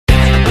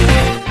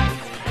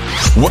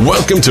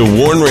Welcome to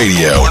Warn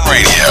Radio.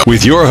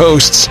 With your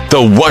hosts,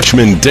 the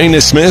Watchman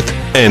Dana Smith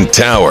and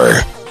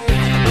Tower.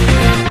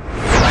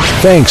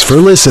 Thanks for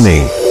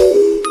listening.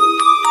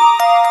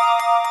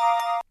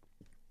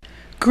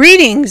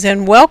 Greetings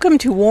and welcome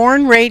to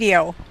Warn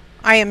Radio.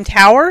 I am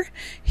Tower,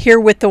 here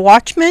with the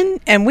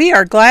Watchman, and we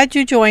are glad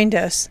you joined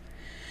us.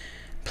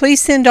 Please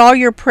send all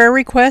your prayer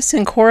requests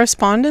and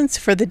correspondence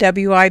for the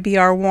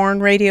WIBR Warn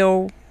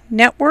Radio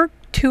Network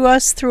to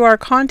us through our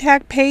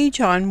contact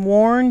page on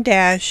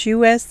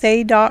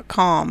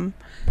warn-usa.com.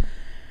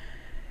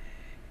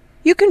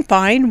 You can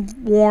find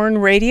Warn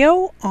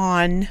Radio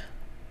on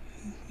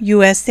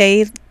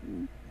USA.life,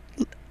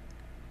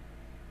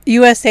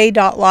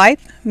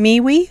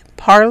 MeWe,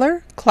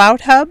 Parler,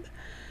 CloutHub,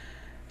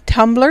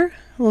 Tumblr,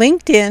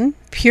 LinkedIn,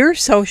 Pure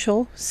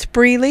Social,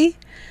 Spreely,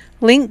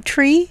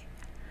 Linktree,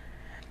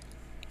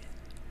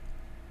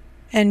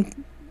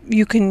 and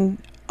you can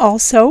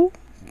also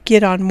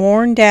get on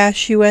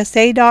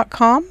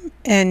warn-usa.com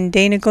and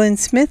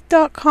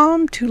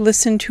danaglennsmith.com to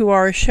listen to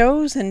our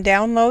shows and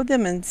download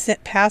them and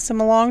pass them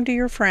along to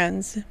your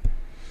friends.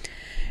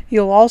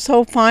 You'll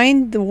also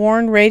find the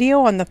Warn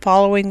Radio on the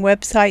following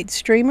website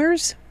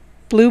streamers: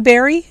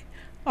 Blueberry,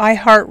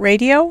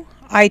 iHeartRadio,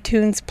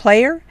 iTunes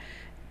Player,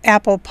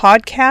 Apple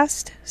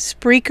Podcast,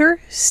 Spreaker,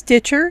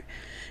 Stitcher,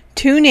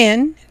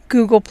 TuneIn,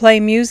 Google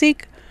Play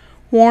Music,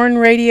 Warn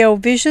Radio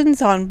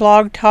Visions on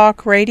Blog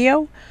Talk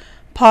Radio,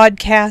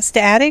 Podcast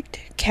Addict,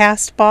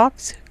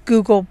 CastBox,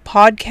 Google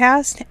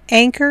Podcast,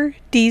 Anchor,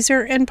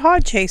 Deezer, and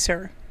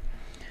Podchaser.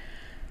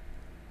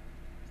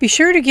 Be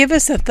sure to give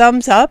us a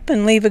thumbs up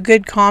and leave a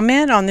good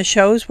comment on the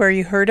shows where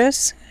you heard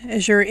us,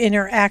 as your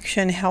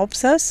interaction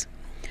helps us.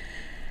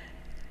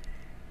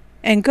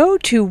 And go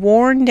to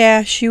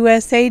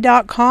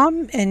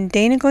warn-usa.com and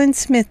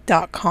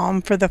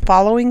danaglennsmith.com for the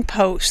following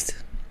posts.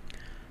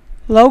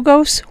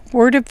 Logos,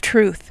 Word of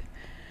Truth.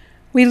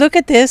 We look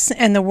at this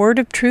and the Word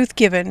of Truth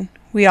given.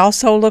 We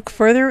also look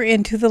further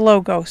into the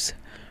Logos,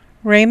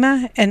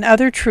 Rhema, and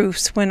other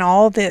truths when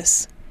all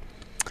this.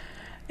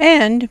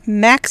 And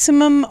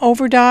Maximum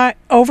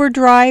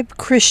Overdrive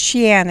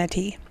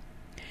Christianity.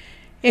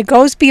 It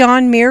goes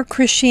beyond mere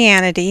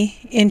Christianity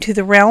into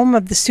the realm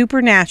of the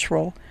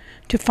supernatural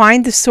to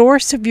find the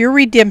source of your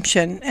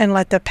redemption and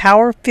let the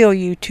power fill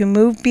you to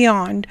move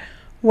beyond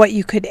what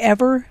you could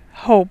ever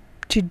hope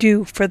to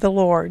do for the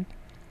Lord.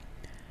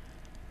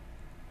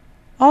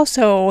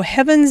 Also,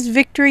 Heaven's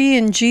Victory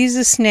in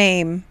Jesus'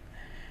 Name.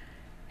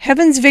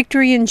 Heaven's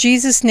victory in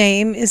Jesus'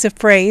 name is a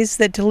phrase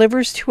that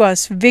delivers to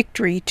us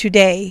victory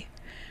today.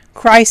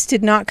 Christ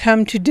did not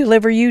come to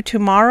deliver you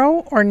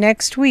tomorrow or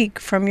next week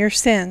from your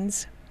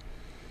sins.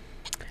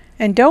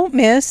 And don't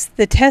miss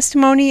the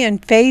testimony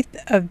and faith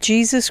of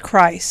Jesus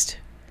Christ.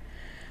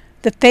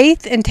 The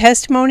faith and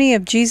testimony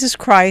of Jesus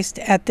Christ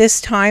at this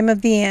time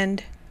of the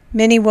end.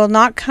 Many will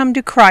not come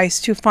to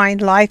Christ to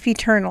find life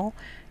eternal.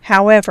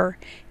 However,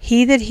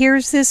 he that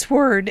hears this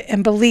word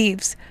and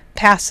believes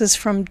passes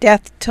from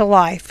death to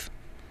life.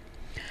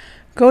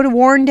 Go to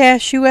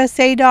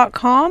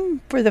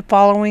warn-usa.com for the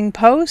following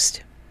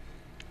post.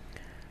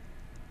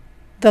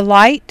 The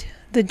Light,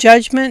 the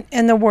Judgment,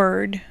 and the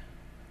Word.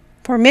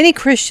 For many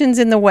Christians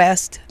in the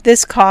West,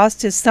 this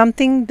cost is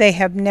something they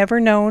have never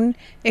known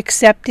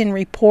except in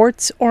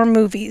reports or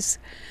movies.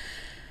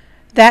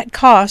 That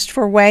cost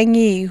for Wang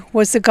Yi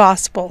was the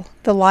gospel,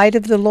 the light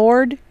of the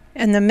Lord,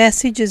 and the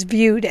message is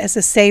viewed as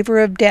a savor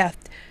of death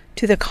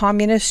to the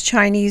communist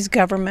Chinese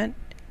government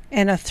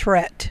and a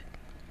threat.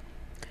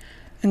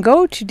 And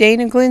go to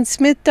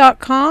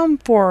danaglennsmith.com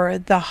for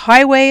The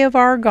Highway of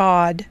Our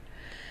God.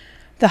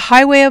 The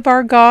highway of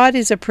our God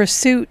is a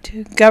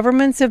pursuit.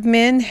 Governments of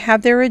men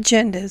have their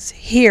agendas.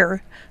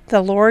 Here,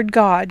 the Lord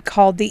God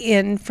called the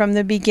end from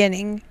the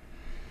beginning.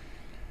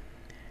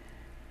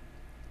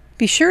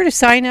 Be sure to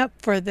sign up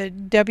for the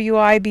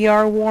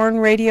WIBR Warn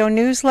Radio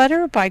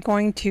newsletter by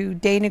going to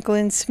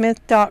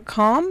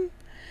danaglennsmith.com,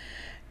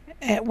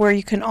 where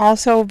you can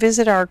also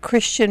visit our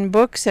Christian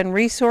books and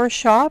resource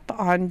shop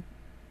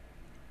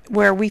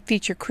where we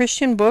feature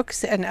Christian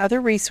books and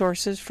other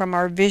resources from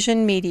our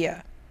Vision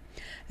Media.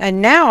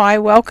 And now I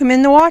welcome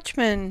in the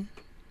Watchman.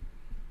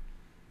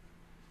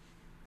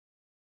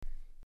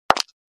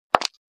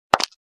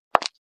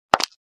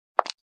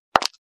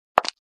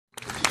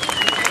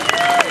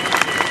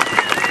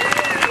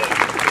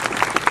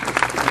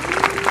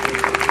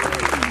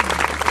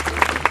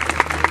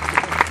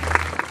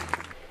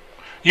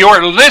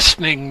 You're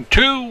listening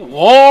to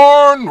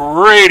Warn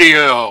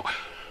Radio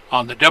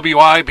on the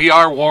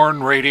WIBR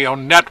Warn Radio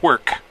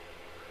Network.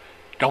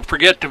 Don't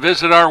forget to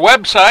visit our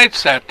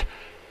websites at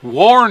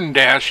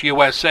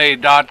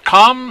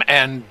warn-usa.com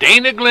and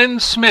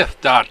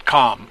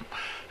danaglennsmith.com.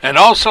 And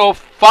also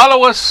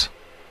follow us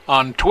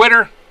on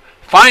Twitter,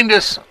 find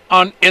us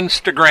on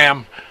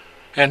Instagram,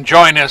 and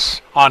join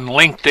us on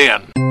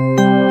LinkedIn.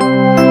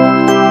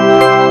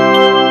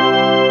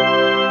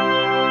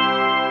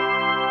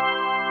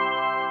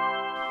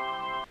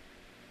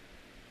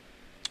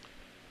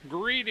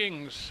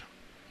 Greetings.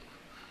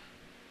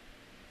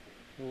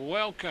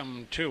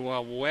 Welcome to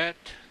a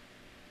wet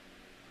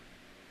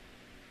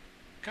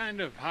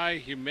kind of high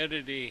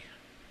humidity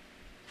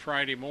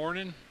Friday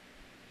morning.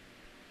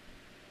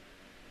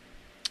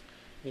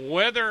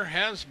 Weather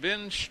has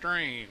been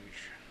strange.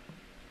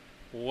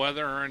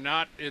 Whether or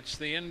not it's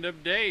the end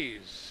of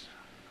days,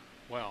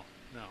 well,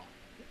 no.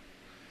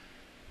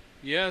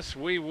 Yes,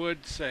 we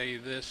would say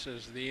this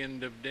is the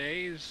end of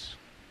days.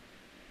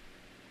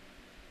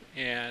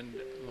 And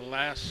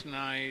last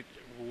night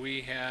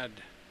we had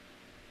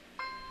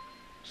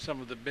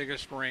some of the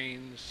biggest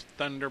rains,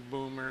 thunder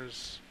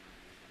boomers,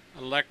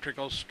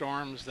 electrical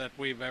storms that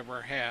we've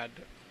ever had.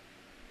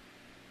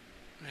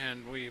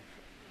 And we've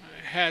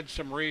had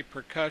some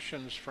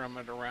repercussions from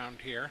it around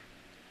here.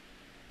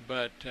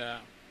 But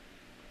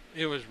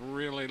it was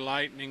really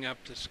lightening up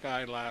the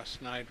sky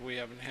last night. We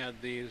haven't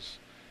had these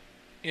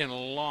in a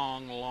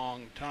long,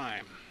 long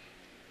time.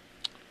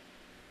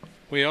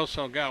 We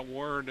also got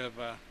word of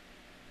a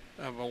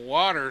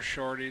water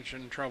shortage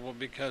and trouble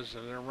because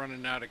they're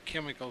running out of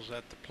chemicals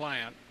at the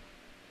plant.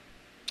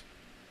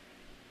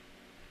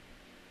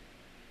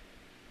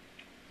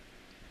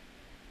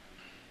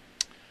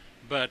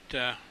 But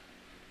a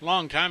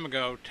long time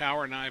ago,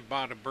 Tower and I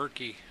bought a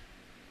Berkey,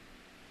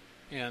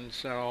 and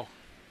so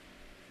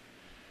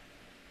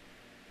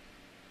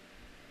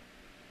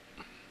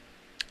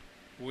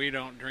we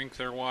don't drink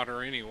their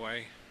water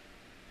anyway.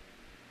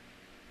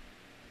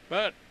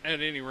 But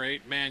at any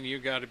rate, man, you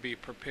got to be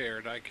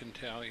prepared, I can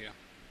tell you.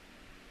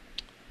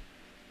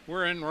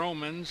 We're in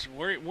Romans.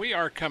 We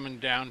are coming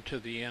down to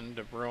the end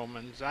of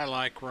Romans. I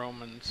like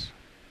Romans.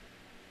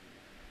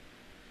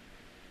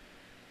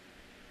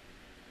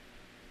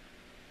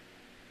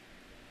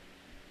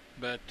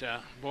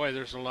 But, boy,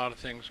 there's a lot of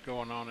things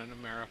going on in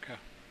America.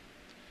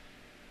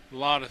 A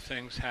lot of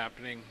things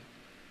happening.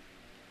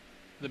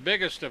 The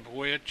biggest of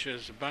which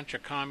is a bunch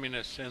of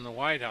communists in the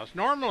White House.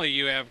 Normally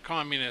you have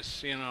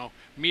communists,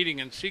 meeting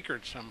in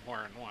secret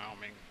somewhere in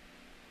Wyoming.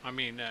 I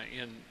mean,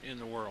 in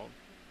the world,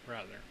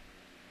 rather.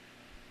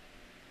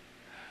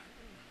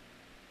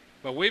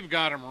 But we've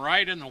got them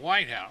right in the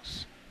White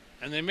House.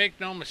 And they make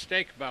no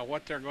mistake about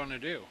what they're going to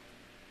do.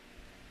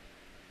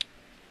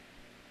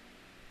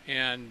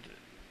 And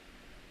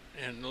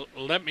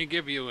let me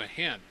give you a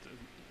hint.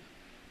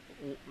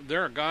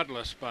 They're a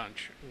godless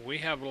bunch. We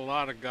have a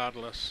lot of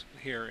godless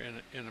here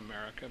in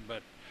America,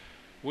 but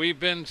we've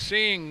been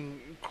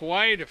seeing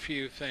quite a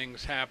few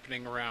things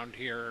happening around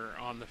here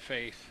on the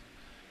faith.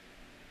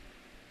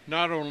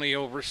 Not only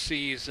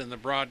overseas in the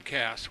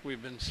broadcast,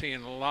 we've been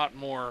seeing a lot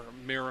more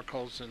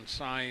miracles and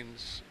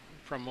signs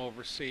from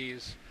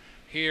overseas.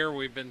 Here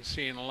we've been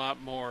seeing a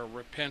lot more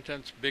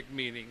repentance, big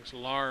meetings,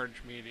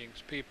 large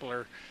meetings. People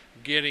are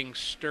getting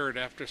stirred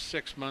after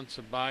 6 months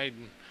of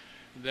Biden.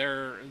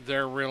 They're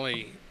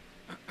really,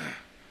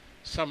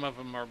 some of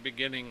them are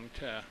beginning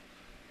to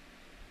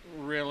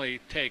really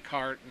take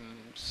heart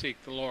and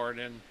seek the Lord,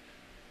 and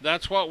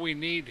that's what we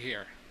need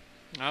here.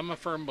 I'm a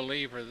firm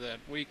believer that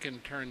we can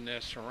turn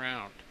this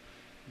around,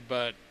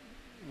 but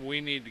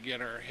we need to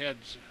get our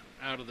heads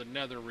out of the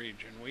nether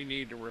region. We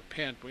need to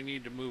repent. We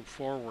need to move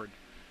forward.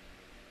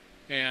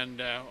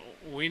 And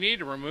we need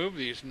to remove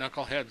these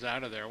knuckleheads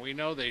out of there. We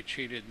know they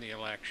cheated in the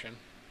election.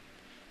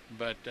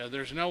 But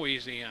there's no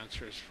easy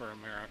answers for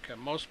America.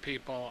 Most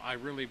people, I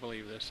really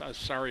believe this, I'm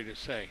sorry to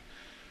say.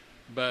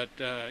 But,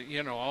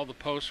 all the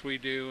posts we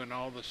do and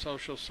all the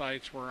social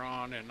sites we're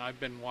on, and I've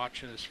been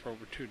watching this for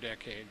over 2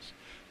 decades,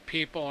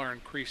 people are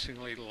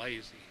increasingly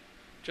lazy,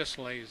 just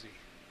lazy.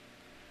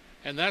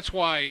 And that's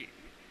why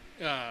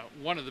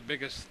one of the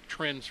biggest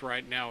trends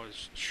right now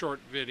is short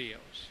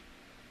videos.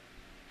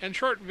 And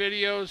short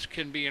videos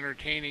can be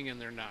entertaining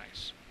and they're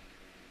nice.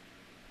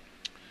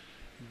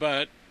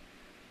 But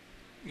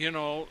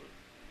the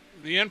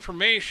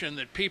information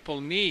that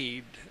people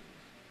need,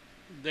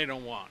 they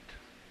don't want.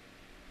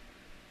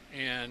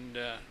 And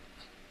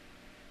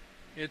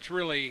it's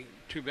really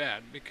too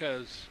bad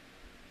because,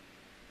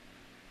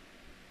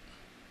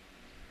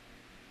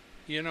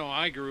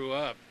 I grew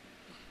up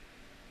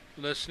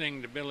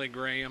listening to Billy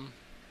Graham,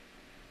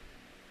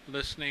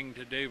 listening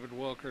to David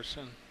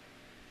Wilkerson,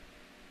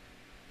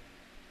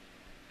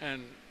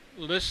 and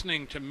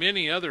listening to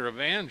many other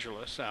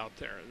evangelists out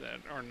there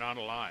that are not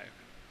alive.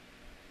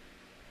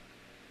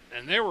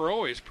 And they were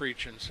always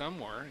preaching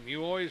somewhere, and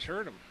you always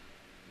heard them.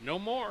 No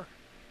more.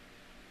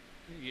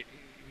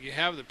 You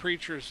have the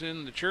preachers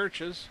in the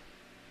churches,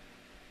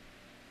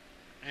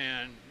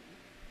 and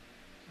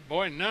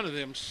boy, none of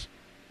them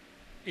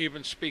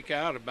even speak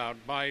out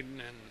about Biden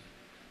and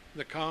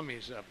the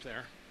commies up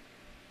there.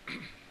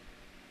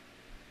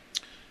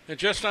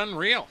 It's just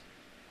unreal,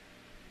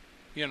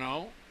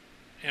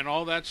 and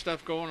all that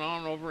stuff going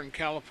on over in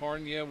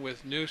California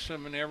with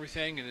Newsom and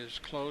everything and his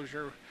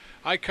closure.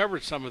 I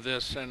covered some of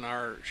this in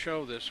our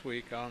show this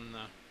week on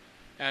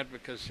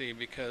advocacy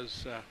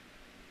because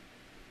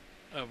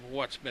of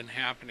what's been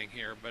happening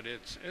here. But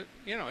it's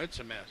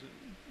a mess.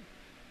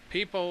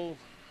 People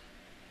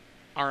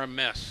are a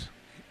mess,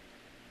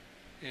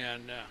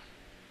 and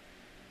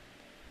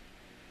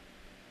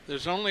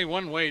there's only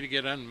one way to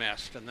get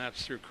unmessed, and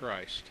that's through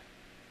Christ.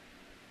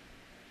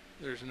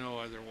 There's no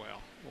other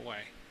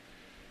way.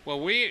 Well,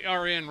 we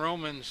are in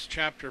Romans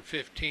chapter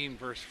 15,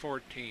 verse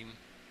 14.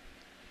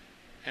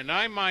 And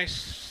I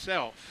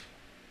myself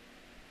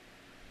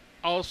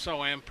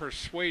also am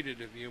persuaded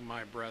of you,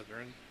 my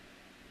brethren,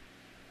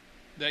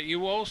 that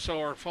you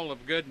also are full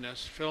of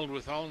goodness, filled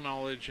with all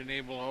knowledge, and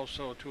able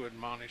also to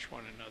admonish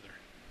one another.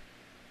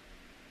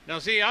 Now,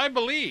 see, I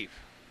believe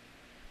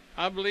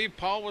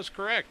Paul was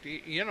correct.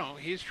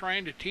 He's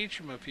trying to teach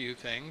him a few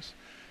things.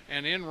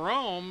 And in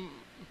Rome,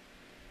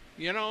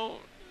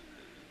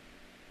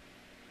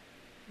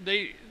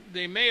 they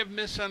may have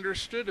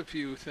misunderstood a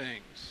few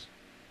things.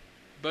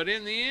 But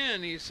in the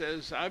end, he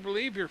says, I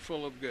believe you're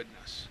full of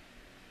goodness.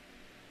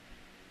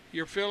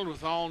 You're filled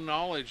with all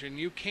knowledge, and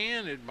you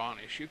can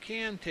admonish. You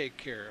can take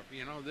care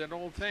of, that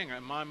old thing,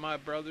 am I my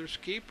brother's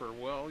keeper?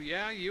 Well,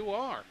 yeah, you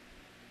are.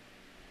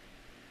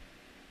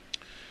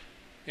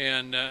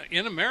 And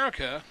in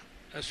America,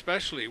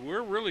 especially,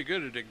 we're really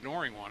good at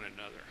ignoring one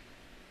another.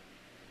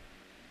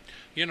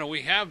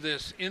 We have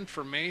this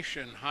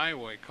information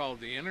highway called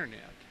the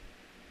internet.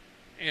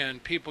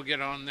 And people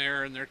get on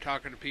there and they're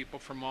talking to people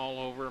from all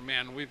over.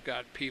 Man, we've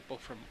got people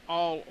from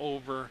all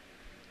over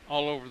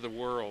the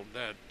world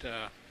that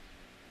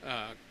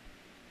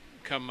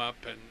come up,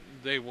 and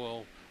they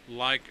will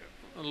like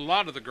a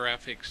lot of the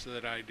graphics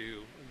that I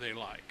do. They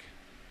like.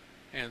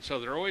 And so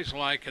they're always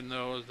liking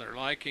those. They're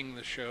liking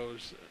the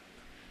shows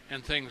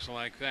and things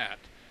like that.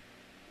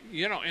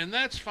 And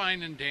that's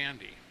fine and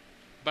dandy.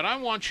 But I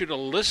want you to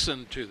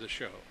listen to the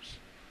shows.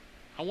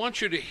 I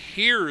want you to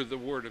hear the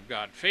Word of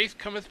God. Faith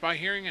cometh by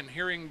hearing, and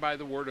hearing by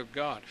the Word of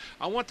God.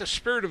 I want the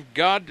Spirit of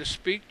God to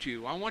speak to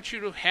you. I want you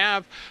to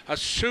have a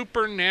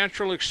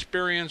supernatural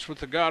experience with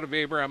the God of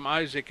Abraham,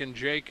 Isaac, and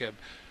Jacob.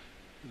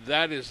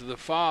 That is the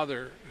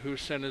Father who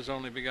sent His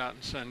only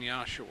begotten Son,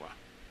 Yahshua,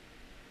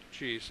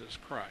 Jesus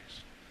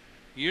Christ.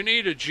 You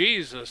need a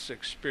Jesus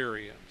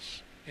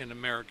experience in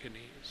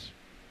Americanese.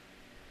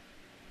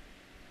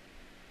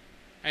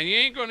 And you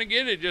ain't going to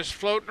get it just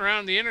floating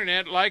around the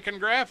internet liking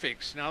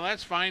graphics. Now,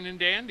 that's fine and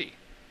dandy.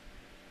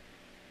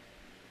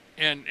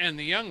 And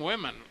the young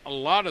women, a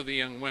lot of the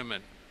young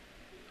women,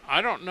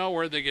 I don't know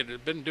where they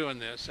been doing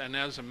this. And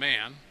as a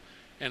man,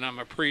 and I'm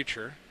a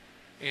preacher,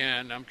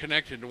 and I'm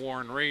connected to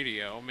Warren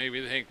Radio, maybe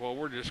they think, well,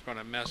 we're just going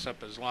to mess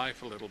up his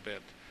life a little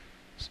bit.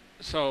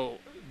 So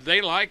they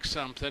like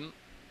something,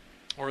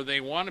 or they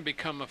want to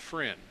become a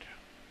friend.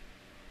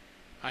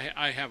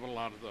 I have a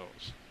lot of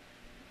those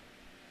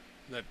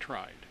that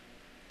tried.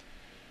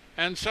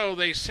 And so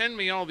they send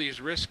me all these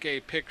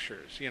risque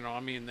pictures.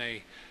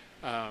 They,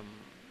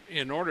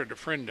 in order to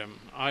friend them,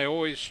 I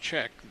always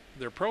check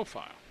their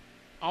profile.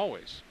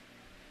 Always.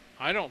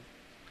 I don't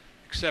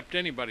accept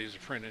anybody as a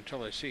friend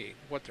until I see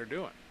what they're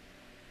doing.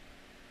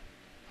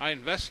 I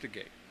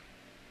investigate.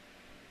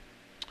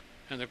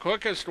 And the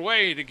quickest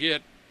way to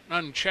get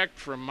unchecked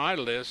from my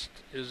list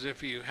is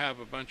if you have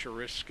a bunch of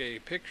risque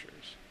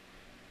pictures.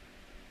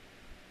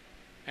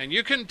 And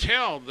you can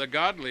tell the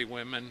godly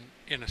women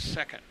in a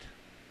second.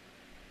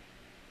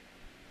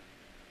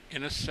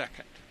 In a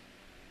second.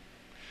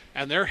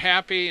 And they're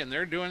happy and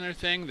they're doing their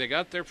thing. They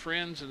got their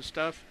friends and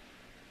stuff.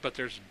 But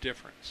there's a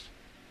difference.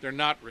 They're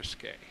not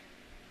risque.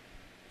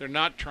 They're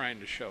not trying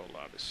to show a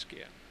lot of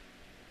skin.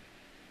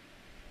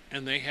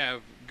 And they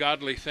have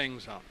godly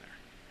things on there.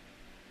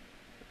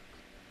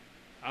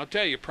 I'll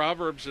tell you,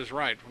 Proverbs is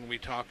right when we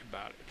talk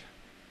about it.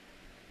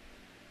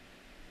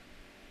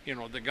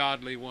 The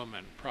godly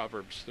woman,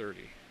 Proverbs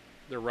 30,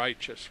 the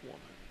righteous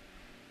woman.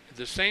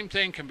 The same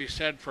thing can be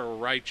said for a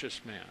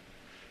righteous man.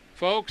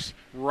 Folks,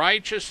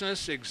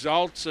 righteousness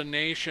exalts a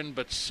nation,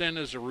 but sin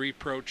is a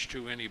reproach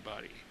to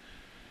anybody.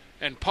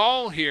 And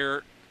Paul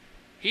here,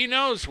 he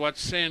knows what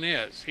sin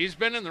is. He's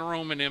been in the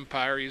Roman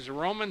Empire. He's a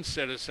Roman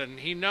citizen.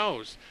 He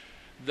knows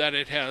that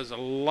it has a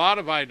lot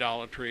of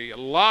idolatry, a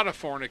lot of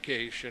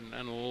fornication,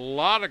 and a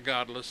lot of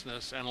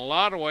godlessness, and a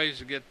lot of ways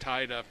to get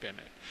tied up in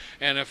it.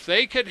 And if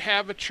they could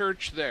have a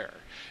church there,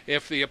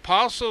 if the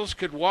apostles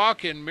could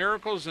walk in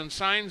miracles and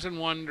signs and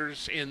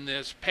wonders in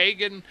this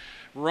pagan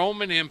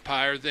Roman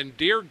Empire, then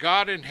dear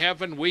God in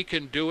heaven, we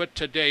can do it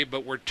today,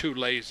 but we're too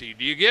lazy.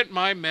 Do you get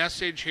my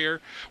message here?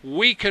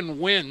 We can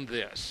win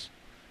this,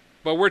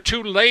 but we're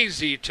too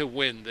lazy to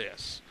win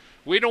this.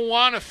 We don't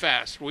want to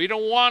fast. We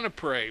don't want to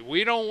pray.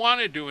 We don't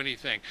want to do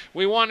anything.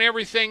 We want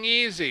everything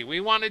easy.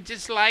 We want to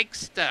just like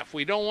stuff.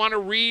 We don't want to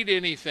read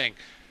anything.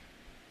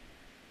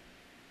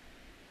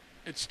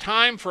 It's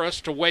time for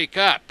us to wake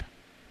up.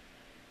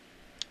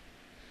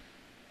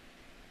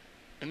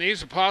 And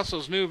these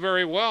apostles knew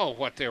very well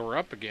what they were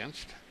up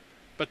against,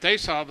 but they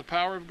saw the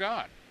power of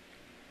God.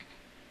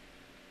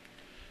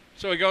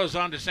 So he goes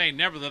on to say,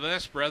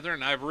 nevertheless,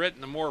 brethren, I've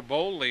written the more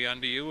boldly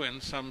unto you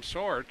in some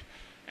sort,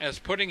 as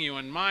putting you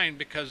in mind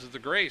because of the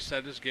grace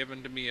that is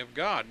given to me of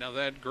God. Now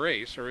that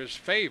grace, or his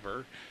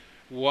favor,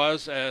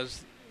 was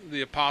as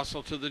the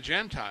apostle to the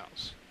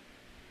Gentiles.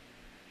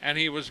 And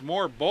he was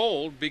more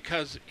bold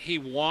because he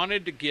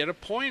wanted to get a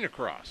point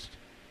across.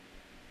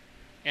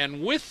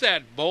 And with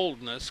that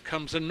boldness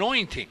comes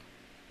anointing.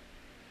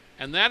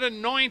 And that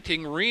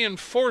anointing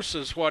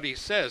reinforces what he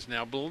says.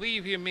 Now,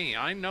 believe you me,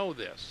 I know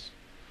this.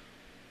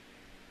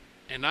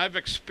 And I've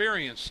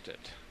experienced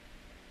it.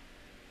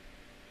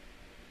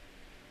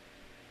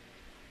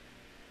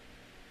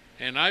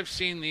 And I've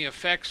seen the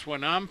effects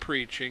when I'm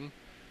preaching,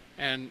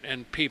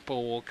 and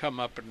people will come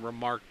up and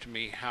remark to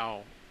me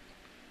how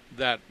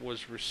that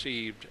was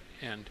received.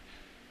 And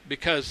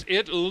because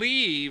it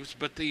leaves,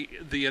 but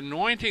the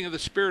anointing of the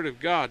Spirit of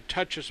God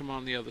touches them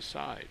on the other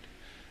side.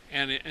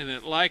 And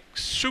it like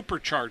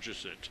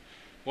supercharges it.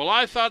 Well,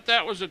 I thought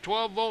that was a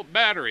 12-volt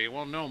battery.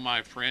 Well, no,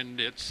 my friend,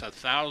 it's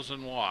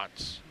 1,000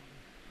 watts.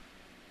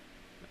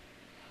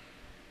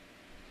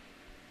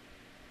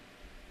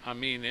 I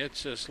mean,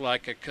 it's just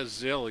like a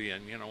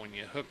gazillion, when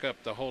you hook up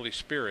the Holy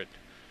Spirit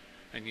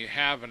and you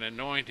have an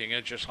anointing,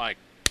 it's just like,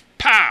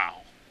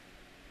 pow!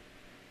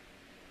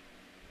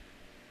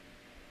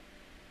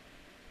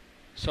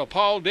 So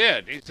Paul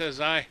did. He says,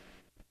 I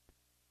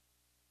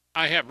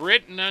have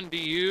written unto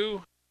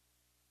you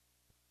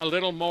a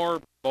little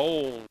more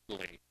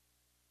boldly,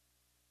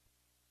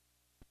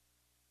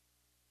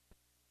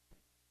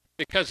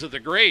 because of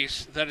the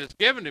grace that is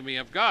given to me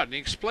of God. And he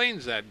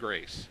explains that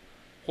grace.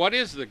 What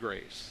is the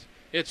grace?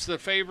 It's the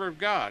favor of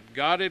God.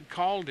 God had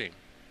called him.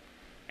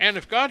 And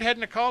if God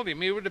hadn't called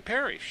him, he would have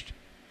perished.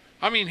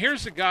 I mean,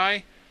 here's a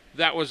guy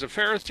that was a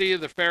Pharisee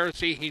of the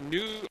Pharisee. He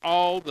knew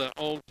all the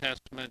Old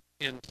Testament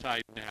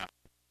inside and out.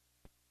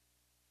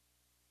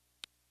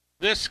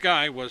 This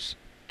guy was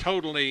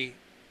totally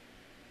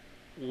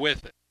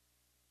with it.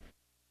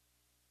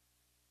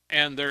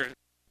 And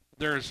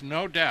there's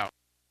no doubt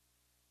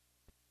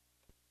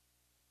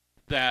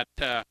that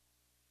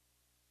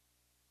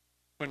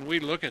when we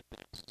look at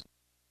this,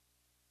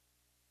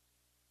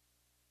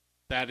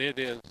 that it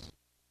is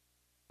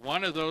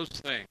one of those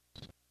things.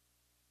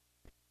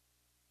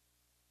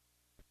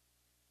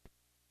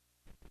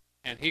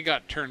 And he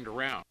got turned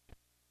around.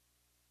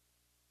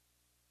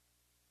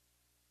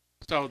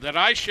 So that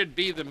I should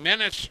be the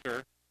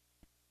minister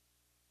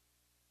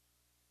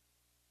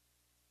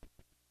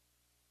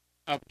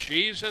of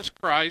Jesus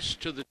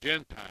Christ to the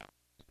Gentiles,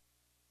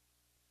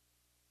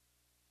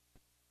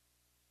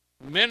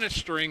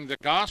 ministering the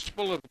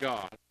gospel of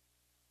God,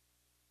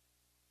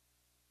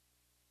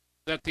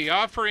 that the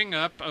offering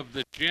up of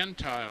the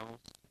Gentiles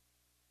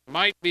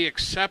might be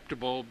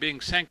acceptable,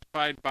 being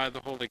sanctified by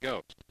the Holy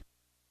Ghost.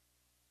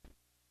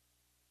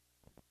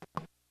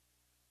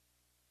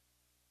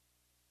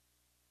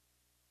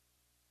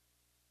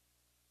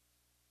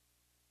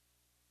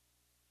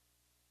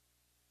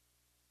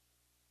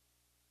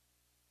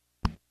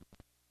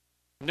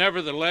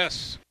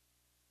 Nevertheless,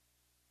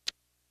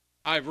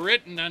 I've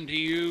written unto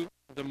you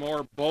the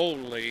more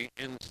boldly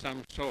in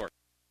some sort,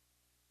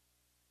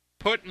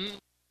 putting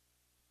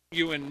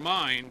you in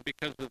mind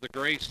because of the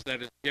grace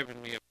that is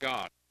given me of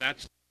God.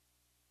 That's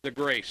the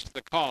grace,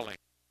 the calling,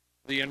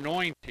 the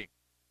anointing.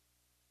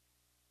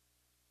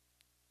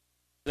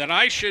 That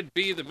I should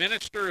be the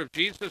minister of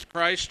Jesus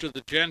Christ to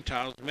the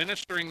Gentiles,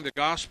 ministering the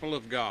gospel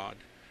of God,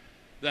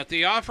 that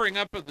the offering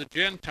up of the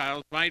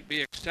Gentiles might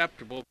be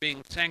acceptable,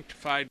 being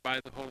sanctified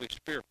by the Holy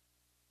Spirit.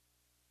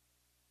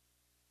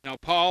 Now,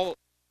 Paul,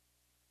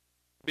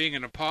 being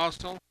an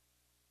apostle,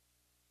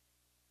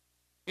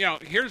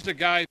 here's the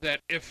guy that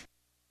if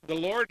the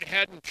Lord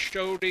hadn't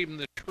showed him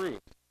the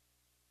truth,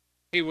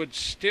 he would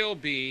still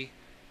be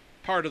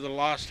part of the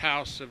lost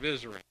house of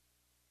Israel.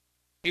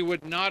 He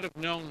would not have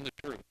known the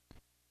truth.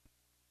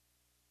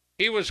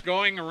 He was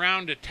going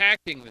around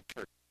attacking the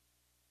church.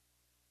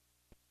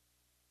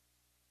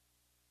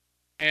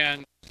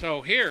 And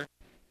so here,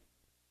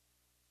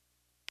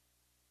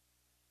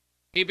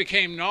 he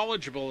became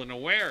knowledgeable and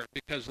aware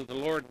because of the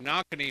Lord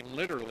knocking him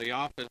literally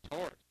off his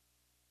horse.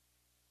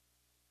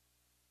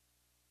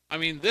 I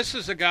mean, this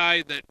is a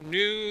guy that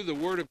knew the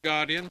Word of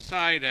God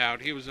inside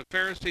out. He was a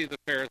Pharisee of the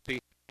Pharisee,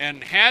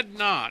 and had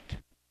not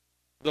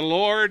the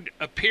Lord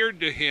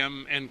appeared to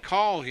him and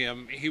called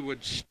him, he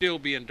would still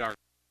be in darkness.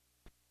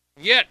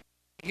 Yet,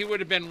 he would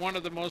have been one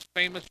of the most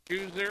famous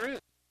Jews there is,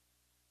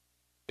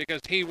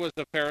 because he was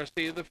a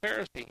Pharisee of the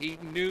Pharisee. He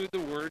knew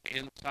the Word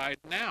inside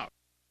and out.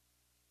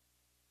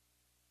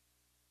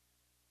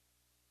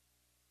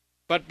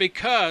 But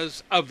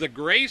because of the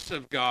grace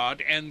of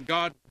God, and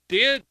God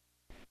did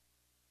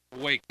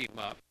wake him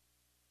up,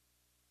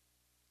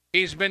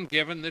 he's been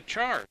given the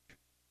charge.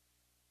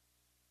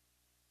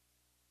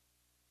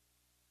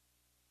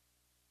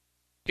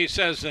 He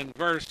says in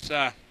verse,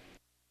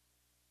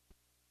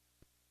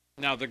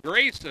 now the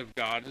grace of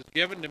God is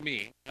given to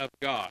me of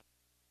God.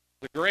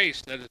 The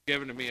grace that is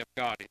given to me of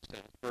God, he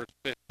says, verse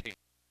 15.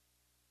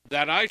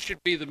 That I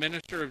should be the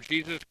minister of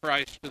Jesus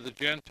Christ to the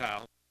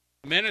Gentiles,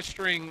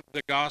 ministering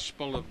the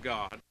gospel of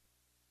God,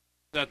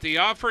 that the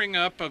offering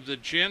up of the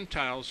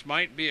Gentiles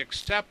might be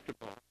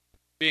acceptable,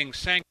 being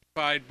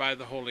sanctified by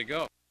the Holy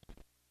Ghost.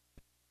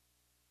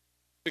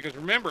 Because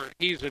remember,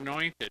 he's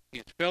anointed,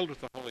 he's filled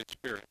with the Holy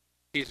Spirit.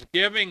 He's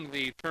giving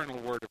the eternal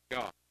Word of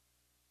God.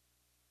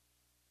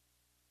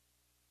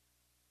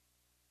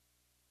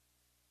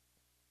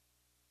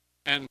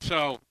 And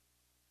so,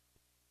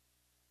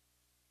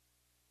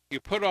 you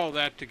put all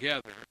that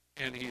together,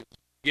 and he's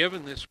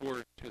given this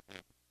word to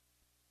them.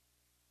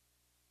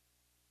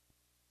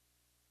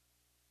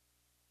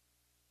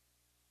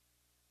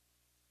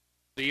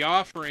 The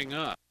offering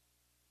up.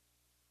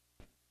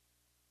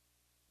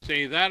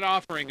 See, that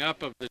offering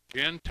up of the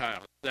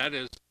Gentiles, that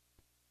is,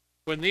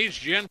 when these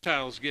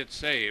Gentiles get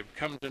saved,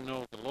 come to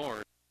know the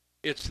Lord,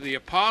 it's the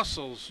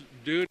apostles'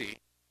 duty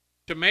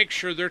to make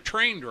sure they're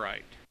trained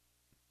right.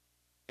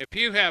 If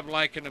you have,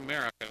 like in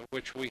America,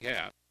 which we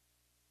have,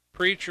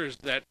 preachers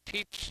that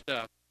teach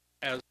stuff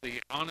as the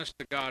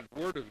honest-to-God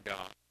Word of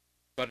God,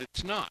 but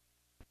it's not.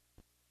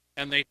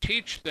 And they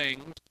teach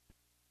things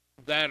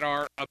that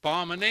are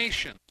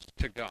abominations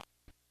to God.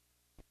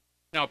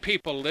 Now,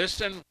 people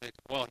listen, they say,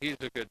 well, he's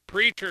a good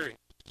preacher,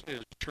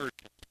 his church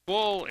is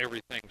full,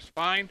 everything's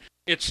fine.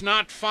 It's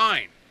not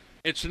fine.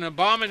 It's an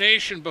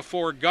abomination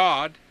before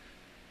God,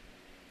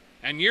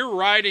 and you're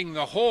riding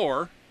the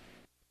whore,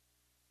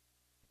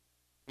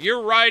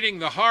 you're riding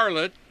the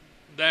harlot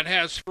that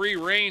has free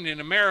reign in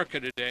America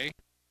today.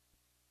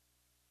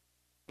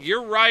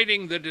 You're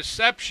riding the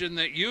deception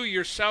that you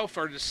yourself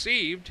are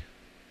deceived,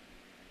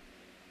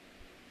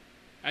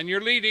 and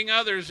you're leading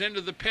others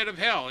into the pit of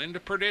hell, into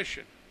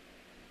perdition.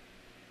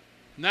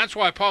 And that's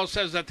why Paul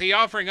says that the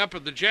offering up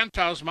of the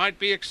Gentiles might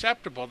be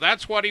acceptable.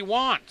 That's what he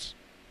wants.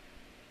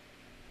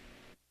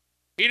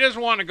 He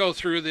doesn't want to go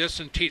through this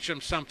and teach them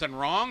something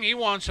wrong. He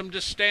wants them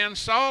to stand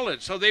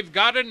solid. So they've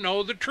got to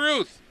know the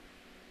truth.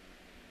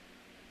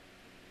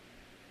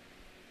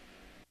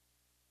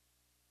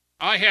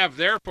 I have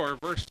therefore,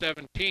 verse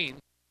 17,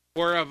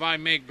 whereof I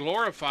may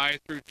glorify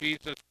through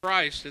Jesus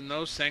Christ in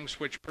those things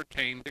which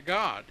pertain to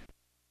God.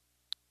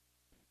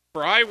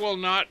 For I will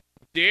not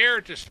dare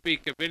to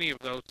speak of any of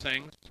those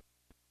things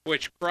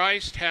which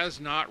Christ has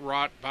not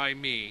wrought by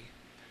me,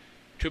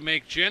 to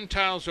make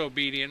Gentiles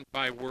obedient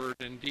by word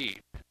and deed,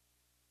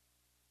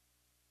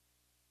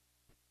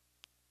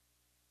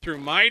 through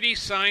mighty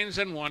signs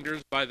and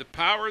wonders by the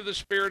power of the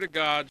Spirit of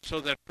God, so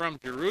that from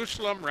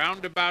Jerusalem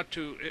round about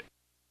to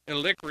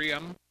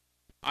Illyricum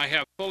I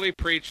have fully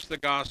preached the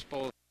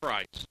gospel of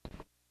Christ.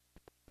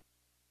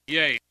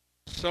 Yea,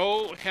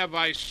 so have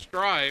I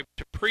strived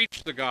to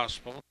preach the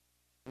gospel,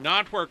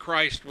 not where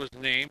Christ was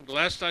named,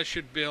 lest I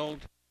should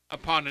build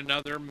upon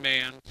another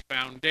man's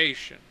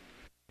foundation.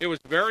 It was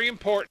very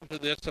important to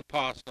this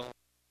apostle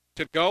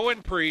to go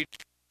and preach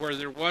where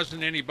there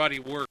wasn't anybody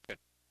working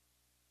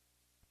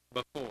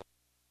before.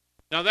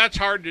 Now that's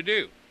hard to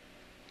do.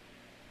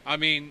 I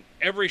mean,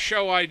 every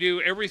show I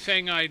do,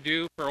 everything I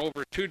do for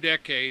over 2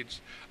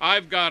 decades,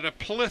 I've got a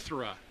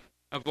plethora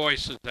of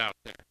voices out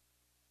there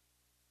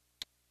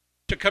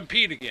to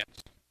compete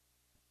against.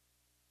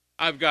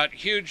 I've got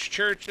huge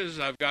churches,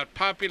 I've got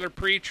popular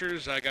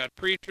preachers, I got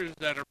preachers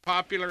that are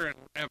popular and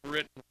have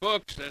written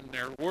books and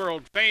they're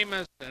world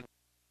famous, and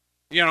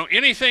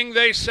anything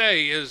they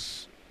say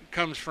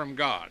comes from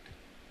God.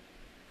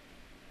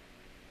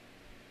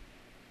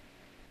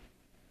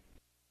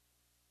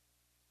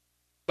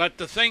 But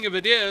the thing of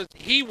it is,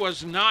 he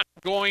was not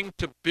going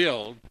to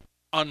build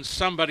on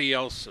somebody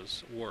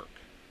else's work.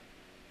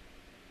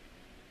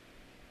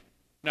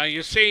 Now,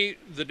 you see,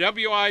 the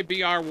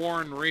WIBR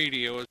Warren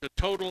Radio is a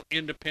total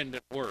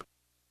independent work.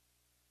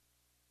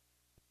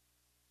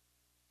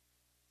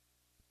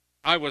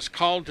 I was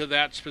called to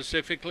that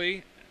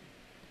specifically,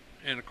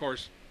 and of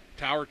course,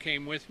 Tower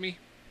came with me.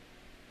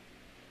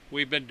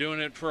 We've been doing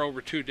it for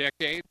over 2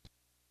 decades.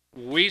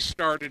 We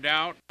started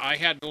out, I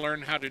had to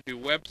learn how to do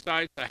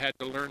websites, I had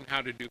to learn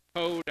how to do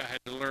code, I had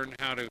to learn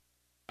how to,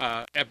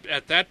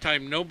 at that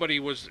time, nobody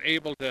was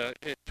able to,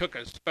 it took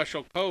a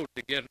special code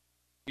to get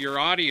your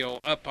audio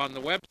up on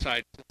the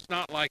website. It's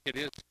not like it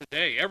is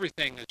today.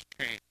 Everything has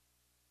changed.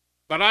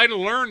 But I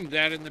learned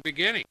that in the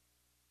beginning.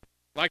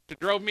 Like it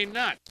drove me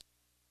nuts.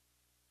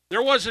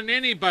 There wasn't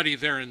anybody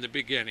there in the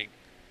beginning.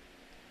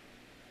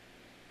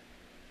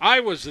 I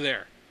was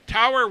there.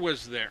 Tower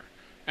was there.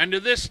 And to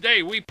this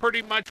day, we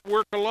pretty much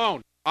work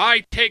alone.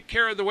 I take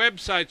care of the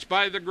websites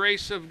by the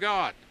grace of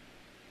God.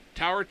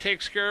 Tower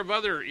takes care of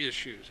other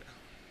issues,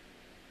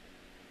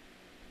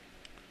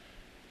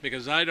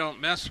 because I don't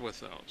mess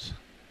with those.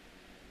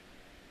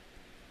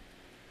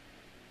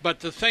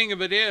 But the thing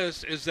of it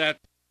is that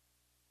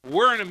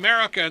we're in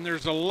America, and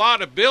there's a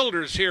lot of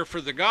builders here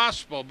for the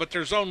gospel, but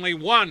there's only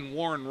one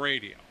Warren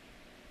Radio.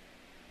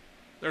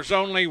 There's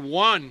only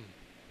one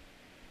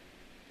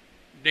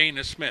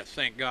Dana Smith,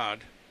 thank God.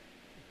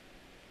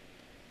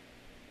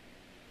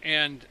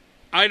 And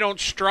I don't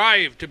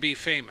strive to be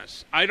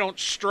famous. I don't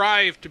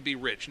strive to be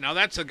rich. Now,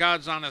 that's the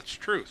God's honest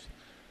truth.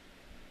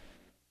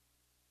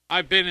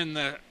 I've been in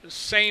the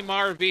same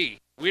RV.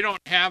 We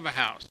don't have a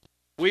house.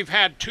 We've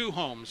had 2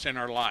 homes in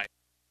our life.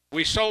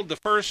 We sold the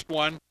first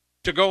one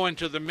to go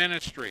into the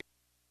ministry.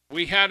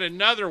 We had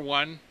another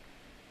one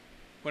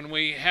when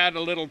we had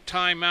a little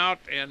time out,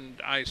 and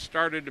I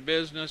started a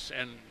business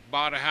and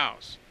bought a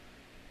house.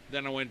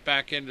 Then I went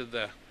back into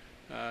the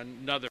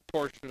another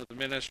portion of the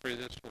ministry.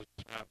 This was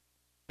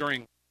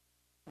during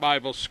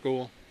Bible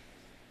school. .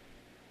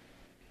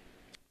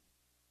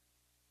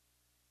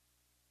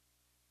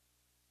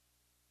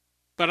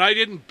 But I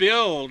didn't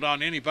build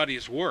on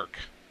anybody's work.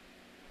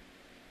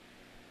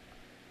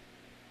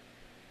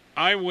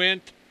 I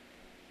went,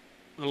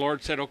 the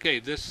Lord said,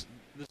 okay, this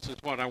is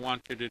what I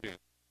want you to do.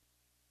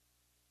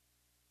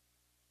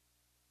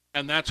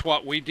 And that's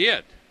what we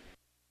did.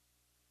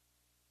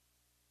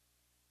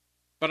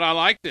 But I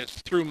like this,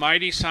 through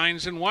mighty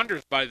signs and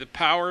wonders by the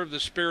power of the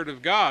Spirit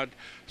of God,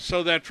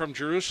 so that from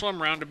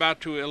Jerusalem round about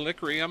to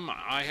Illyricum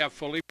I have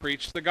fully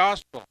preached the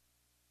gospel.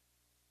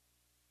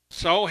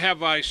 So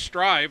have I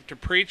strived to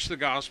preach the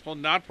gospel,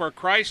 not where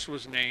Christ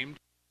was named,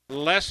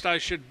 lest I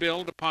should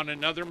build upon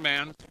another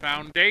man's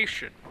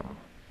foundation.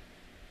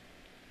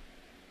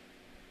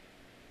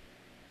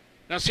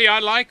 Now see, I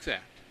like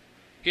that.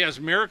 He has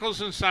miracles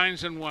and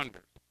signs and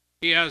wonders.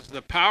 He has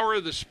the power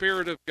of the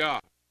Spirit of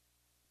God.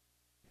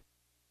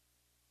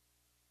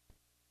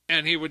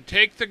 And he would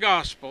take the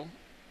gospel,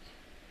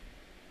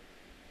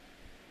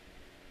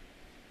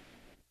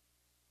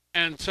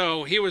 and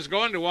so he was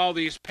going to all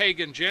these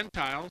pagan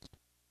Gentiles.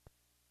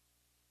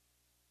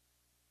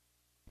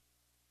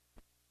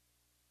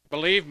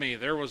 Believe me,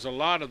 there was a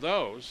lot of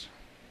those.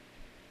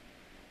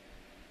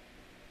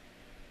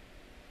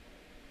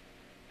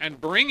 And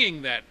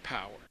bringing that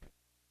power.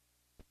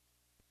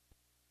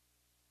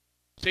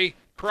 See,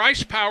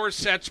 Christ's power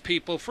sets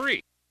people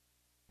free.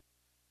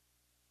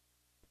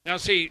 Now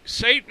see,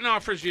 Satan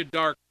offers you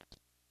darkness.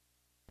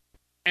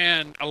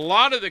 And a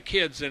lot of the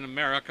kids in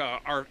America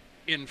are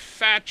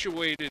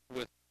infatuated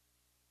with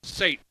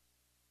Satan.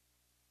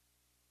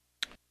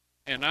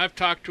 And I've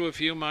talked to a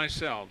few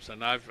myself,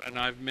 and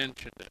I've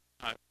mentioned it.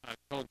 I've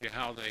told you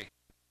how they,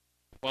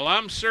 well,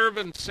 I'm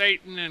serving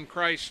Satan and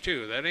Christ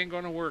too. That ain't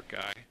going to work,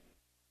 guy.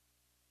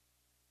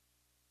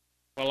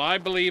 Well, I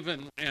believe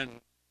in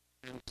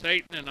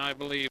Satan and I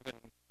believe in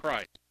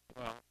Christ.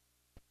 Well,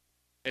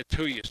 it's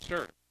who you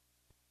serve.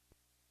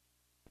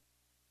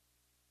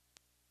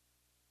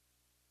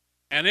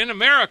 And in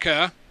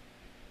America,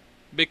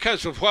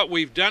 because of what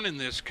we've done in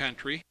this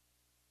country,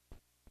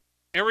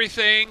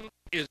 everything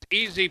is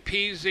easy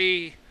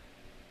peasy.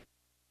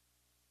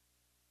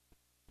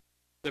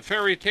 The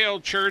fairy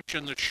tale church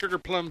and the sugar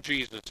plum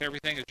Jesus,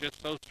 everything is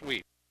just so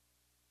sweet.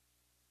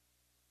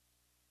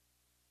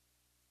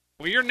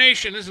 Well, your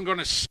nation isn't going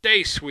to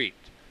stay sweet.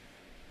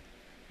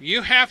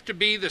 You have to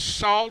be the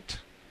salt.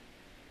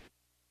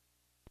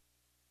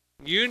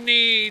 You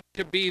need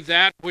to be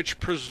that which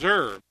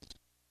preserves.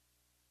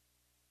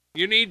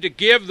 You need to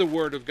give the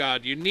Word of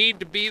God. You need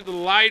to be the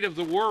light of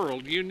the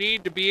world. You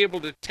need to be able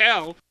to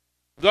tell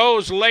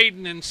those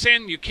laden in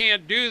sin you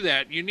can't do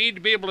that. You need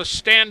to be able to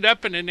stand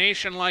up in a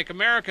nation like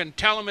America and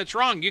tell them it's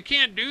wrong. You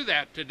can't do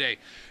that today.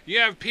 You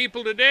have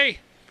people today,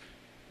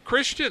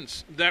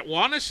 Christians, that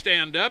want to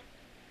stand up.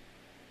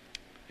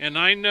 And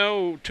I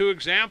know two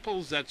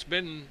examples that's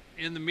been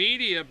in the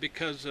media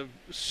because of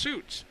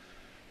suits.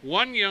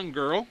 One young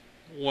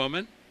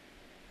woman,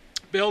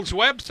 builds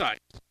websites.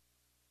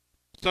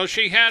 So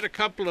she had a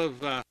couple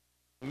of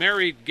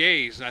married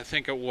gays, I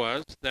think it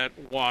was, that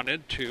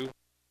wanted to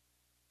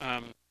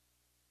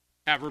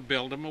have her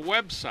build them a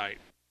website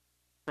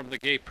from the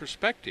gay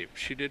perspective.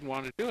 She didn't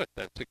want to do it.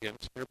 That's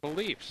against her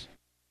beliefs.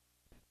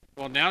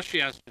 Well, now she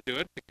has to do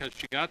it because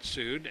she got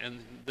sued, and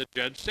the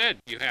judge said,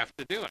 you have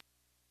to do it.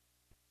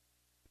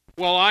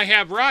 Well, I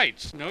have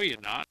rights. No, you're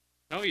not.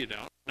 No, you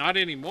don't. Not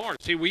anymore.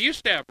 See, we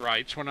used to have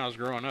rights when I was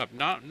growing up.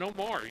 No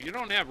more. You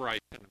don't have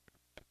rights anymore.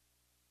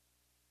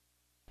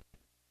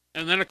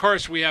 And then, of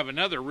course, we have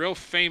another real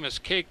famous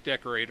cake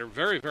decorator,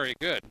 very, very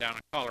good, down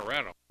in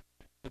Colorado.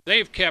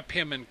 They've kept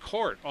him in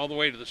court all the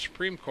way to the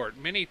Supreme Court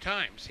many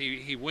times.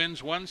 He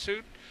wins one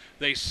suit,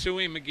 they sue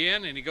him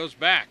again, and he goes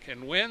back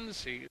and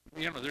wins.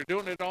 They're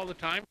doing it all the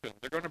time to him.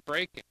 They're going to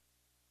break him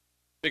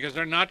because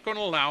they're not going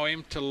to allow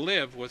him to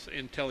live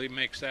until he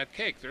makes that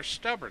cake. They're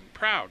stubborn,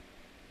 proud.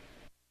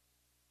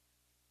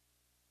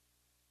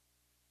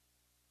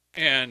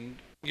 And,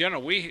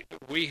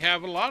 we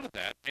have a lot of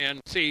that.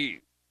 And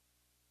see,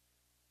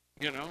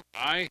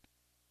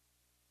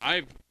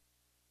 I've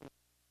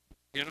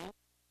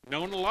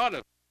known a lot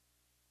of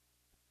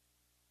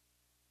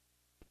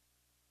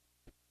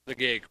the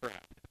gay crowd.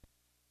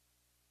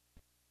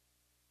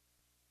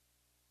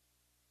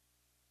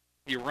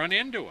 You run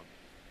into them.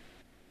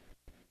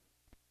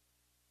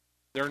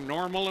 They're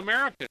normal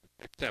Americans,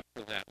 except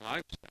for that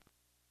lifestyle.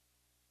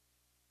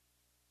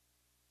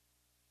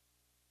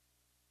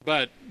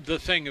 But the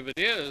thing of it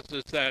is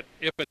that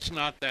if it's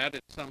not that,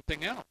 it's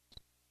something else.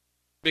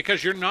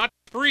 Because you're not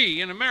free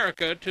in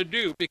America to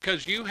do,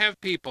 because you have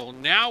people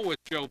now with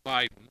Joe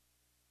Biden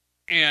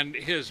and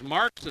his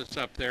Marxists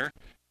up there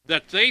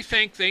that they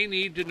think they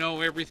need to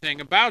know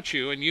everything about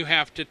you, and you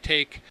have to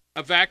take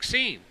a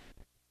vaccine.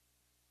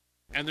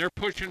 And they're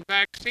pushing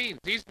vaccines.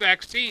 These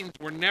vaccines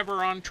were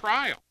never on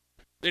trial.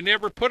 They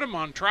never put them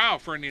on trial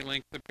for any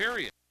length of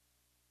period.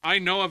 I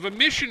know of a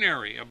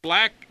missionary, a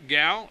black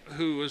gal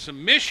who was a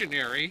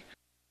missionary,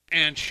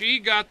 and she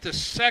got the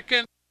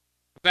second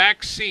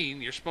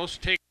vaccine. You're supposed to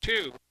take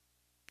 2,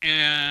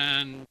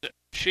 and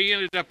she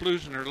ended up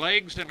losing her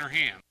legs and her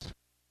hands.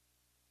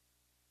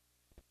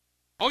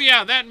 Oh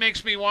yeah, that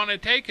makes me want to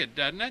take it,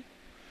 doesn't it?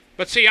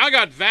 But see, I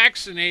got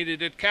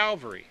vaccinated at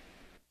Calvary.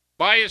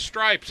 By his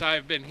stripes I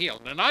have been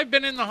healed. And I've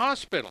been in the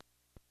hospital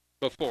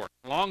before,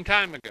 a long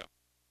time ago.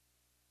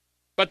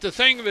 But the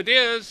thing of it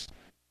is,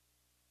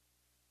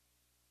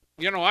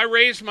 I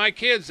raised my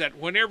kids that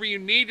whenever you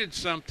needed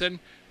something,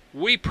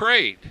 we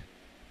prayed.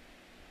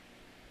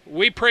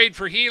 We prayed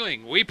for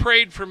healing. We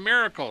prayed for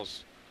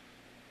miracles.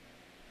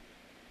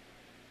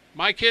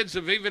 My kids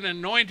have even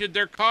anointed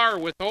their car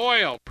with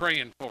oil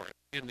praying for it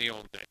in the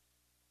old days.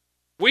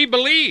 We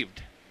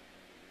believed.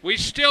 We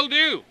still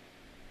do.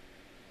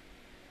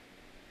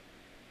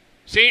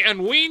 See,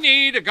 and we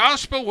need a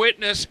gospel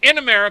witness in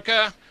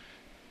America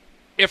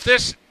if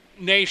this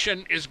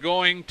nation is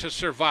going to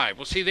survive.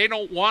 Well, see, they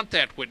don't want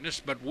that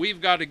witness, but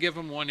we've got to give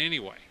them one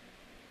anyway.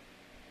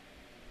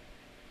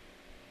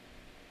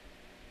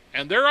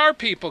 And there are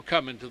people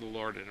coming to the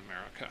Lord in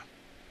America.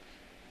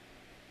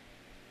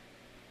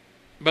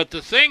 But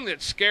the thing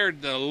that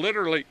scared the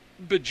literally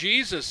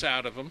bejesus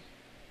out of them,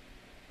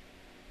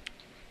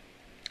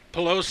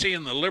 Pelosi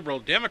and the liberal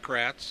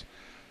Democrats,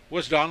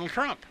 was Donald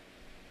Trump.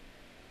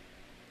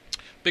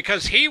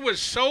 Because he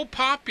was so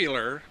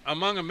popular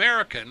among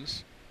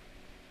Americans,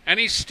 and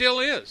he still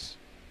is.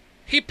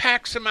 He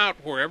packs them out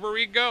wherever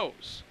he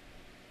goes.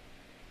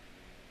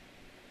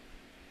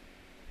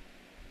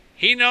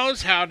 He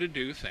knows how to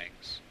do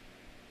things.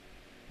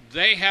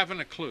 They haven't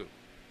a clue.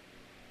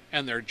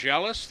 And they're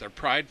jealous, they're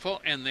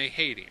prideful, and they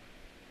hate him.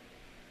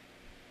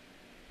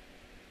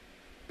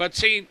 But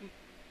see,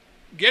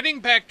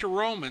 getting back to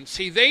Romans,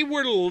 see, they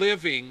were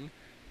living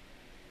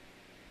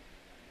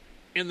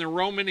in the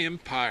Roman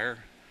Empire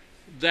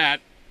that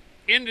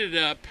ended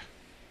up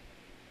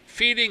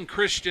feeding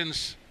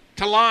Christians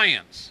to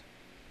lions.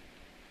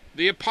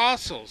 The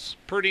apostles,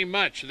 pretty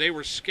much, they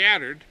were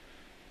scattered.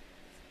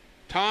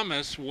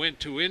 Thomas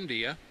went to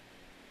India.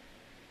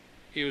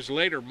 He was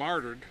later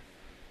martyred,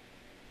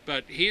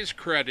 but he's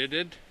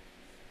credited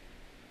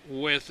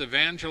with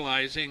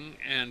evangelizing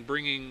and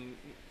bringing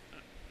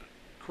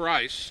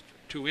Christ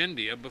to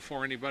India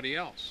before anybody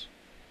else.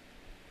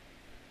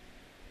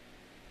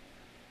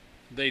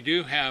 They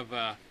do have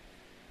a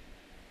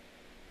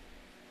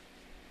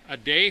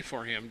day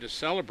for him to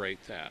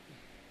celebrate that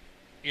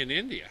in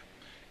India.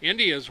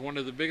 India is one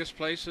of the biggest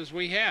places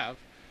we have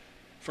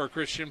for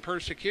Christian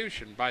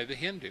persecution by the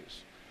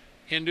Hindus.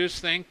 Hindus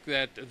think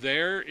that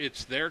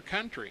it's their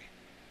country.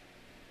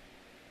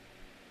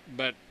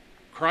 But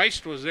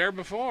Christ was there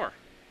before.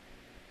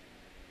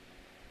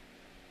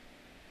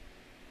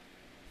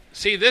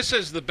 See, this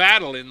is the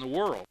battle in the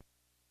world.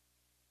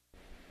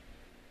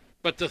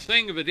 But the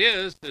thing of it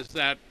is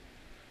that,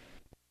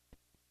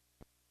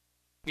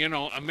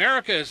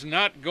 America is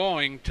not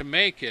going to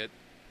make it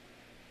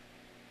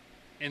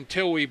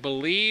until we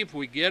believe,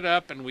 we get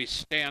up, and we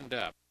stand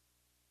up.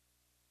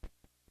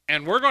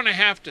 And we're going to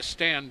have to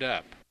stand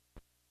up.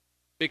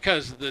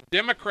 Because the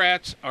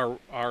Democrats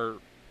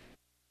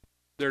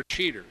they're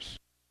cheaters.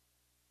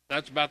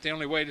 That's about the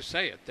only way to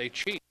say it. They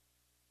cheat.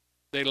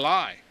 They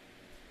lie.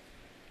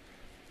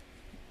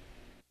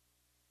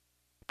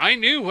 I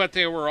knew what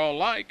they were all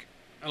like.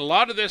 A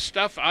lot of this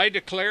stuff I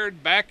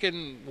declared back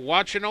in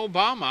watching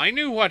Obama. I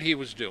knew what he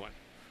was doing.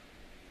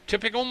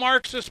 Typical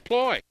Marxist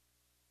ploy.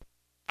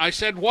 I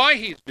said why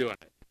he's doing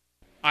it.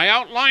 I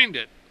outlined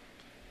it.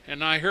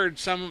 And I heard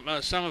some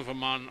of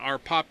them on our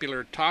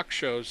popular talk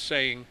shows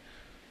saying,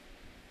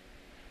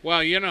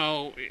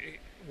 well,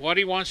 what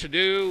he wants to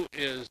do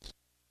is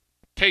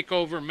take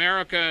over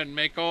America and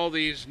make all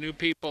these new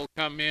people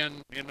come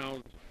in,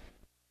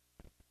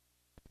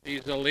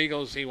 these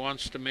illegals, he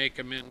wants to make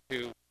them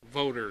into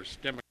voters,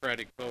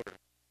 Democratic voters.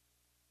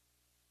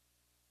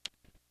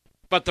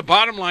 But the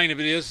bottom line of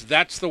it is,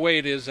 that's the way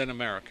it is in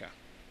America.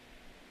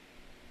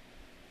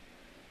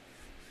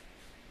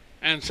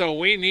 And so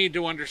we need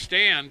to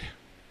understand,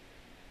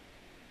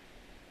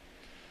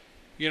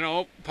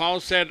 Paul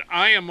said,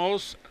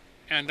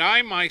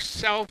 I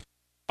myself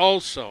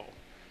also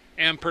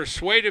am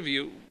persuaded of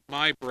you,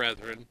 my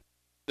brethren,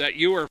 that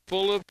you are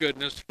full of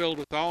goodness, filled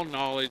with all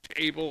knowledge,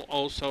 able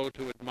also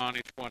to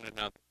admonish one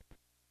another.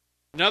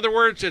 In other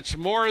words, it's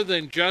more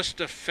than just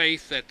a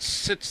faith that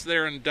sits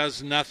there and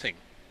does nothing.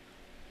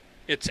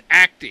 It's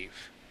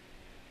active.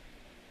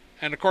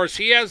 And of course,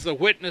 he has the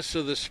witness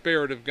of the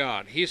Spirit of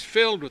God. He's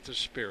filled with the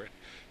Spirit.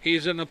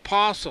 He's an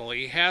apostle.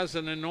 He has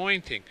an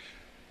anointing.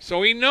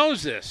 So he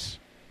knows this.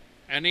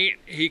 And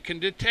he can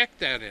detect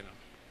that in him.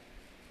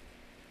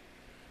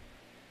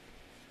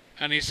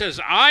 And he says,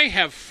 I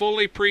have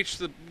fully preached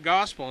the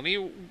gospel. And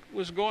he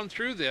was going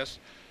through this.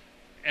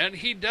 And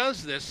he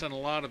does this in a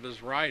lot of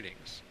his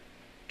writings.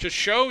 To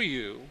show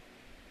you,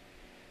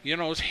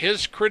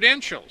 his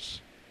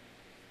credentials.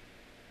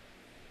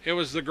 It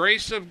was the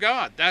grace of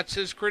God. That's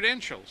his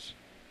credentials.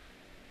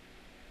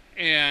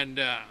 And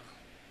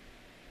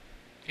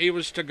he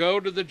was to go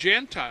to the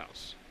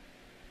Gentiles.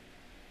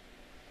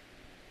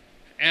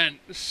 And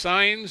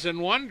signs and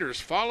wonders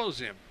follows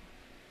him.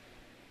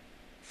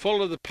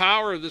 Full of the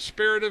power of the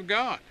Spirit of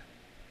God.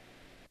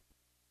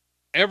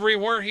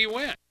 Everywhere he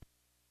went.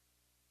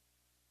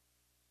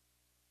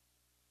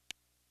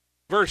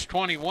 Verse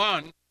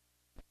 21,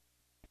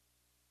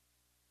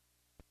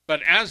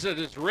 but as it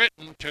is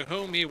written, to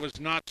whom he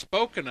was not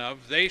spoken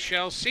of, they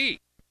shall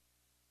see.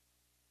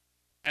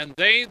 And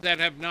they that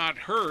have not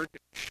heard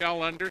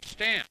shall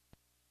understand.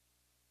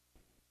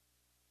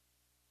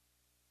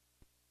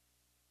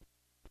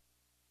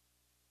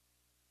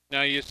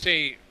 Now you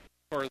see,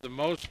 for the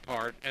most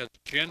part, as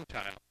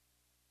Gentiles,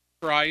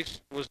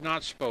 Christ was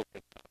not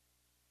spoken of.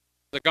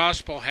 The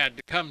gospel had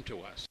to come to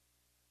us.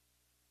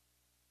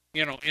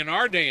 You know, in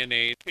our day and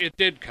age, it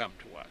did come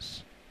to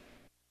us.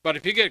 But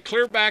if you get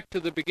clear back to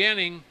the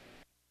beginning,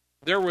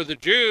 there were the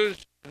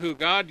Jews who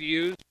God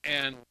used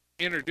and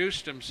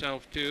introduced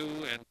himself to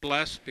and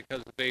blessed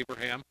because of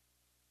Abraham.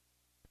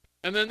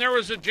 And then there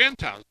was the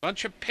Gentiles, a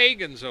bunch of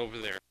pagans over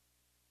there,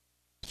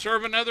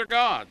 serving other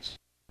gods.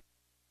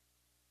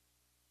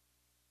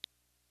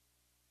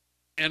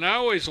 And I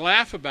always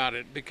laugh about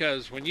it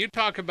because when you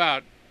talk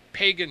about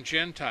pagan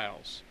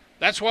Gentiles,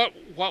 that's what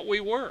we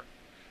were,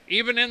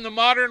 even in the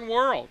modern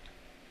world.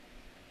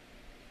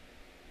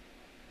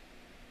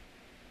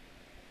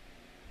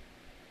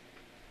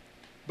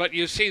 But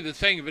you see, the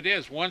thing of it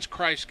is, once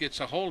Christ gets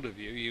a hold of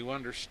you, you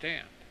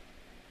understand.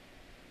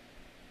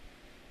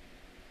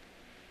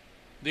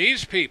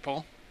 These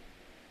people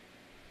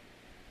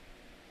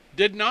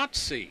did not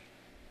see.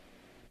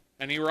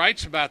 And he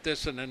writes about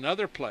this in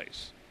another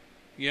place.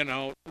 You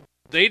know,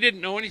 they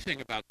didn't know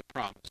anything about the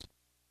promise.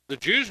 The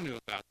Jews knew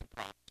about the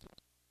promises.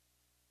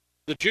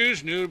 The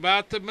Jews knew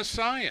about the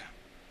Messiah.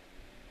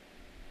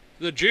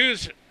 The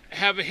Jews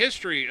have a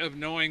history of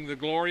knowing the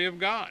glory of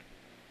God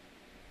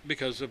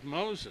because of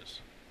Moses.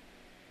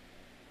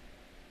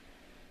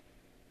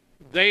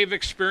 They've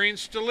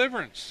experienced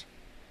deliverance.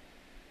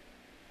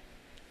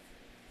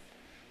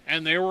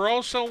 And they were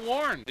also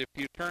warned if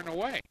you turn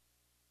away.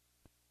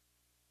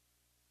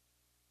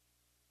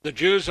 The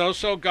Jews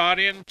also got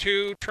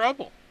into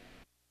trouble.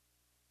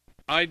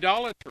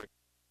 Idolatry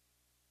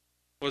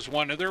was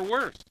one of their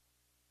worst.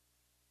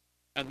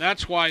 And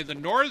that's why the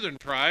northern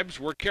tribes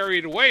were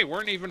carried away,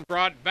 weren't even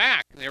brought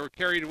back. They were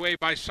carried away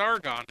by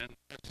Sargon in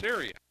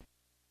Assyria.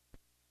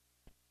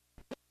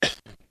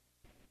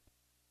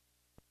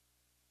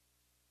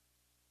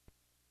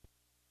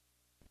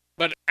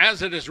 But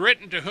as it is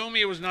written, to whom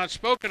he was not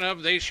spoken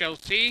of, they shall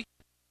see,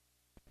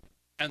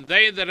 and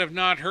they that have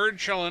not heard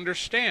shall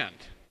understand.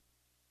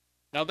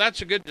 Now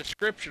that's a good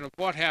description of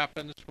what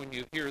happens when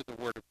you hear the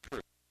word of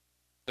truth,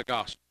 the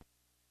gospel.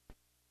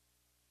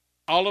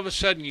 All of a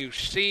sudden you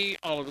see,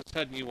 all of a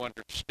sudden you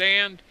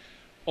understand,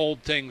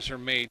 old things are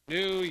made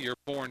new, you're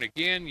born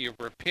again, you've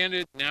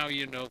repented, now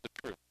you know the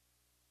truth.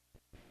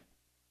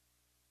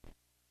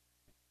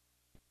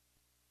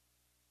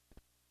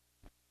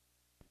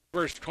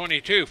 Verse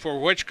 22,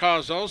 for which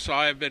cause also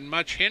I have been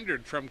much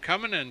hindered from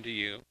coming unto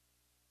you.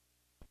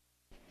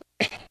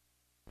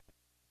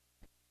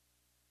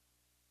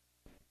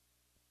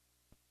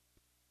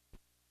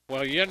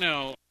 Well, you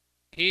know,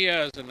 he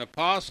as an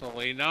apostle,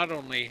 he not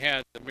only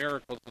had the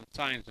miracles and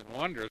signs and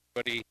wonders,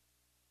 but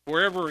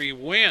wherever he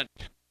went,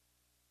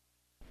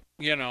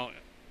 you know,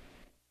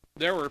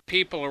 there were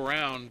people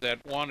around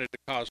that wanted to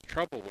cause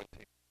trouble with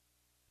him.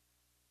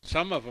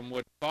 Some of them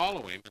would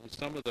follow him, and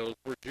some of those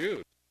were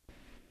Jews.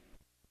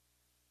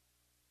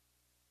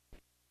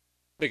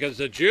 Because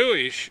the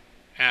Jewish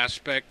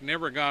aspect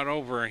never got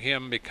over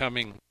him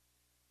becoming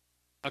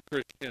a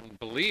Christian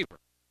believer.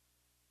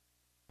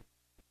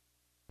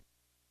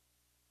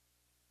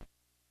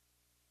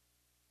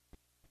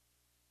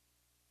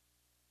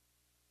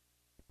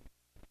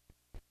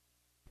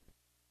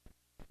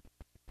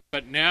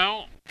 But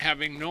now,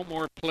 having no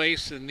more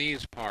place in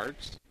these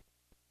parts,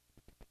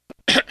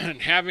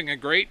 and having a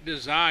great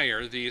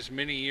desire these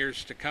many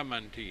years to come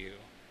unto you,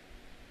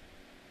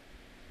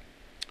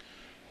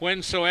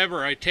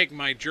 whensoever I take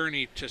my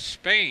journey to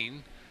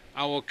Spain,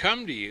 I will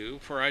come to you,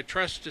 for I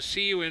trust to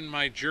see you in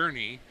my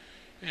journey,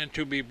 and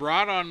to be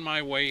brought on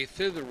my way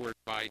thitherward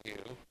by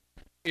you,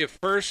 if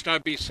first I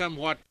be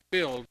somewhat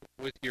filled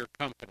with your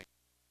company.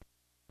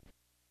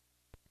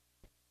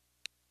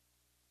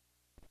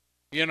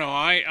 You know,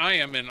 I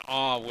am in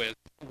awe with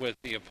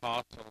the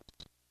apostles.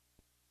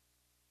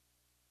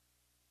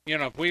 You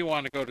know, if we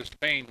want to go to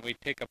Spain, we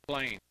take a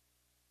plane.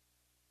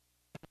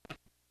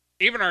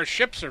 Even our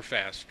ships are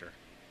faster.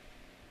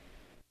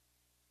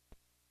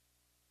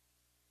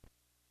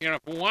 You know,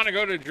 if we want to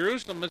go to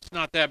Jerusalem, it's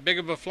not that big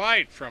of a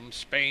flight from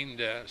Spain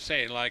to,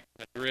 say, like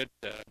Madrid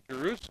to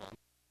Jerusalem.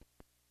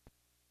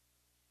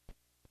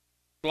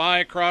 Fly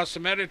across the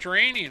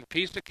Mediterranean,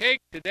 piece of cake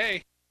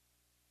today.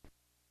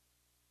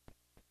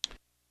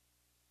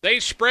 They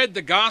spread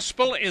the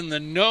gospel in the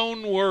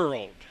known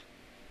world.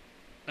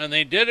 And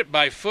they did it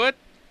by foot.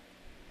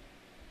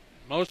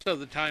 Most of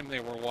the time they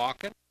were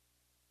walking.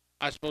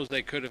 I suppose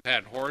they could have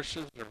had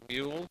horses or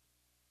mules.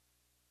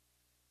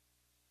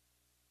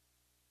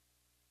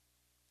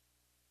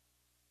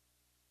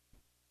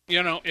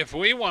 You know, if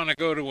we want to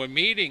go to a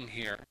meeting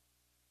here,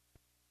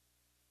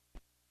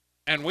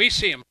 and we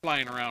see them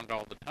flying around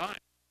all the time,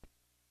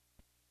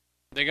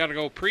 they got to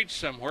go preach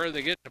somewhere,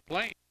 they get in a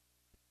plane.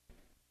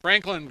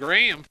 Franklin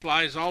Graham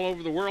flies all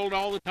over the world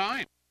all the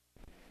time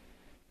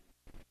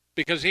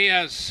because he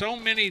has so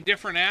many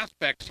different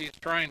aspects he's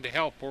trying to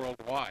help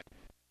worldwide.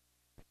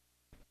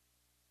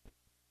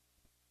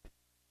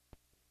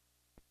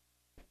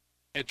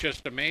 It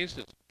just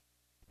amazes.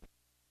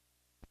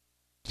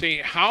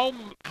 See how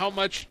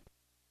much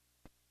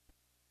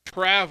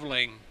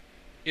traveling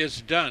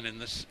is done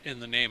in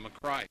the name of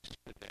Christ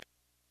today.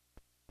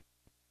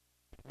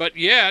 But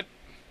yet,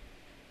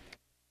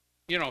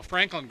 you know,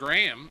 Franklin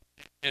Graham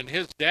and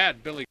his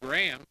dad, Billy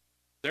Graham,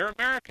 they're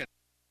American.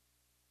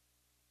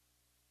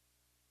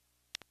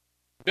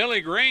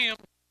 Billy Graham,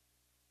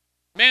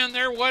 man,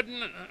 there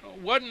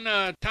wasn't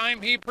a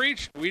time he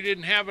preached we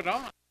didn't have it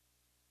on.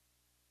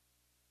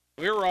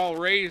 We were all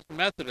raised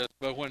Methodist,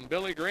 but when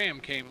Billy Graham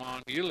came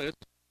on, you listen.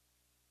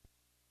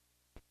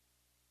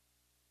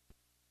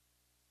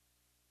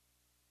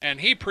 And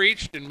he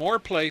preached in more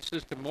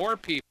places to more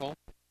people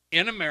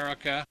in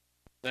America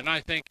than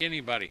I think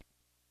anybody.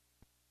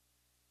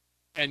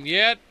 And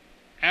yet,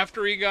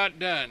 after he got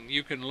done,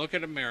 you can look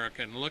at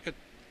America and look at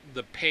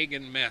the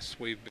pagan mess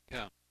we've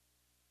become.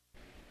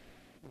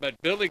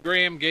 But Billy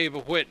Graham gave a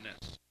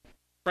witness.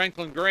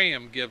 Franklin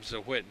Graham gives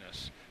a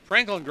witness.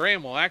 Franklin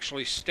Graham will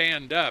actually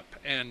stand up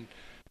and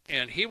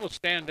he will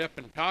stand up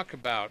and talk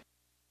about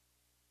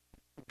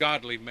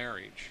godly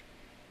marriage.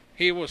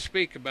 He will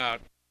speak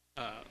about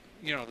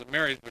the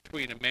marriage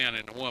between a man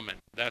and a woman.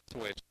 That's the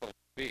way it's supposed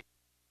to be.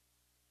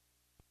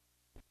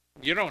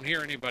 You don't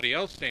hear anybody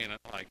else saying it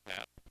like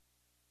that.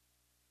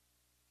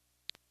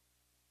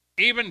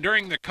 Even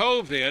during the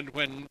COVID,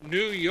 when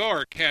New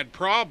York had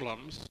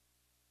problems,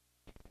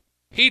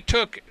 he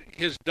took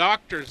his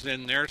doctors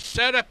in there,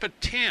 set up a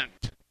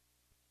tent,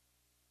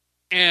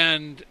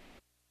 and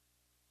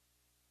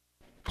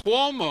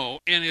Cuomo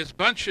and his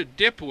bunch of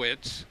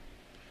dipwits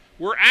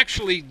were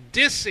actually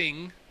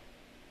dissing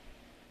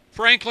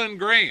Franklin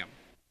Graham.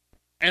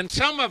 And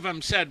some of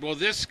them said, well,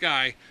 this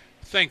guy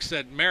thinks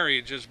that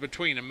marriage is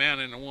between a man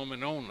and a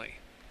woman only.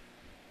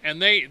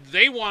 And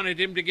they wanted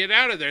him to get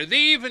out of there. They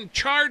even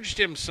charged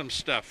him some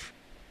stuff.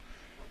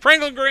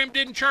 Franklin Graham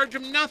didn't charge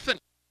him nothing.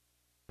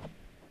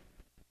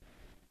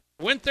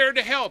 Went there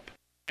to help,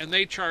 and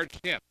they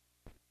charged him.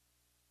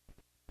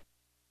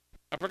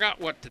 I forgot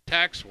what the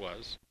tax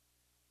was.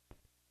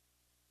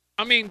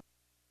 I mean,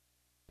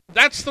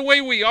 that's the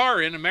way we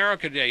are in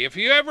America today. If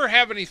you ever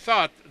have any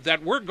thought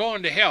that we're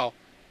going to hell,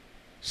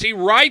 see,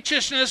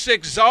 righteousness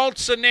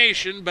exalts a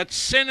nation, but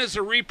sin is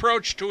a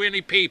reproach to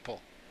any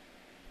people.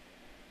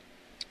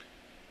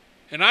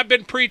 And I've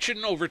been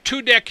preaching over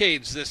 2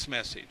 decades this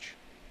message.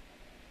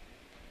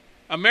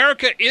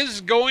 America is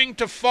going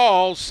to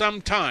fall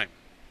sometime.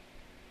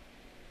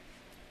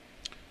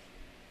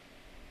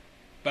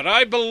 But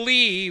I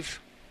believe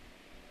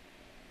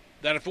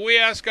that if we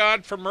ask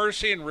God for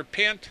mercy and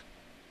repent,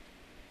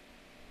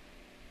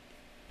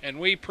 and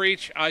we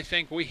preach, I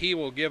think He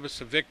will give us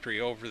a victory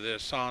over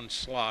this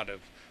onslaught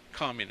of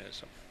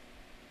communism.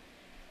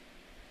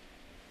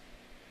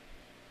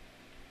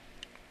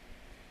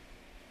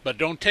 But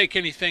don't take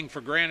anything for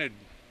granted,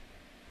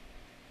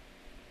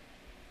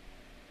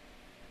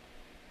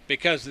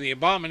 because the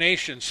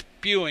abomination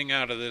spewing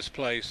out of this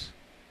place,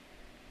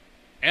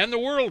 and the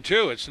world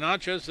too, it's not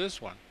just this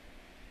one.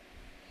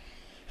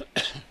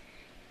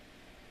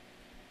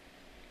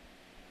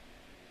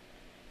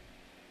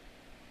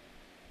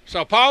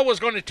 So Paul was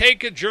going to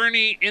take a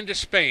journey into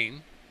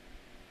Spain.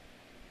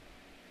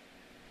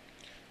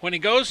 When he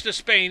goes to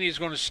Spain, he's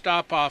going to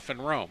stop off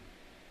in Rome.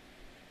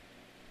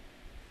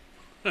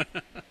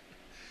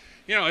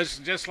 It's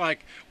just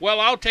like,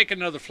 well, I'll take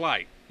another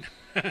flight.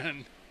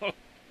 No.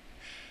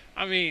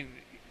 I mean,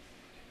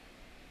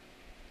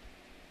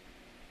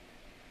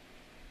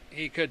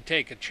 he could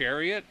take a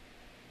chariot,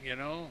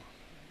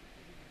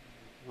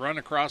 run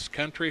across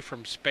country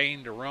from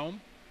Spain to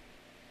Rome.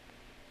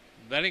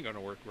 That ain't going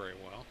to work very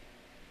well.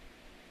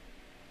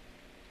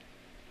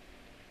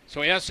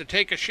 So he has to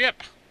take a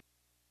ship.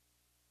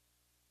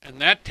 And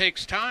that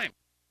takes time.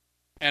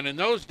 And in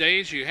those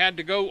days, you had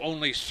to go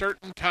only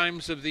certain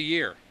times of the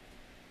year.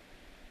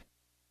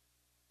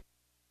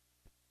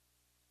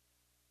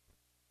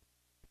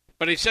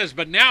 But he says,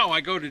 but now I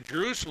go to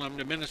Jerusalem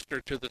to minister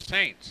to the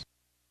saints.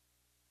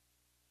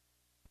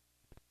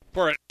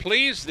 For it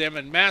pleased them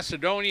in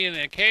Macedonia and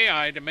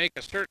Achaia to make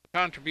a certain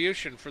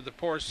contribution for the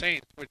poor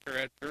saints which are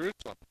at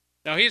Jerusalem.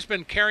 Now he's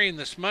been carrying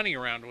this money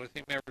around with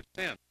him ever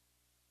since.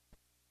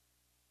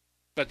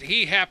 But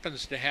he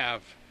happens to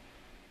have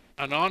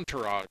an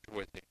entourage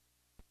with him.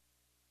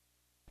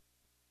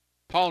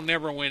 Paul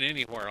never went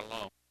anywhere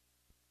alone.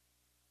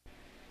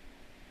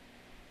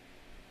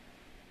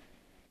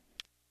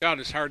 God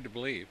is hard to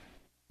believe.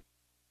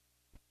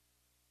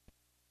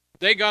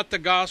 They got the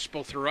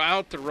gospel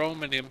throughout the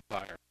Roman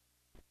Empire.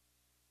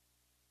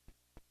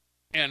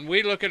 And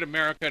we look at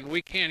America and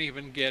we can't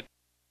even get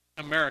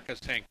America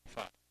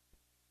sanctified.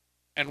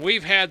 And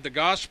we've had the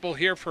gospel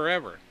here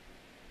forever.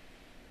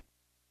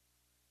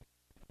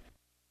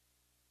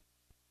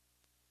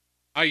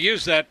 I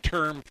use that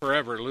term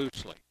forever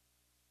loosely.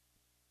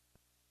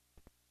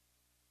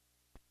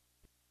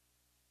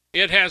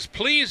 It has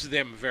pleased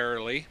them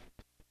verily,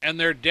 and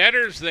their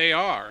debtors they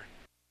are.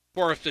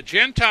 For if the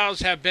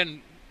Gentiles have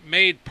been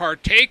made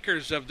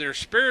partakers of their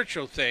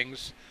spiritual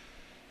things,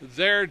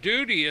 their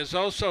duty is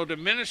also to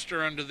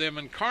minister unto them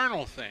in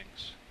carnal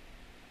things.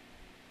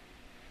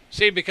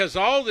 See, because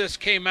all this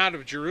came out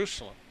of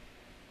Jerusalem.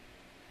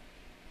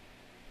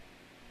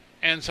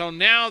 And so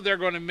now they're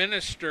going to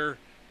minister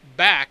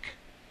back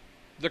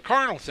the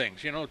carnal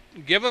things. You know,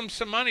 give them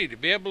some money to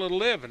be able to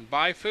live and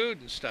buy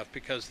food and stuff,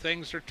 because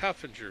things are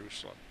tough in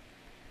Jerusalem.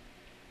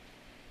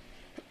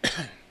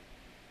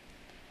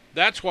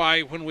 That's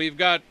why when we've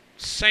got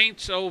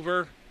saints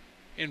over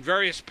in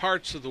various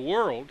parts of the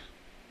world,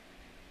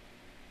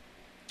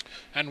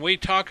 and we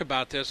talk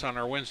about this on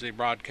our Wednesday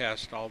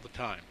broadcast all the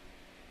time,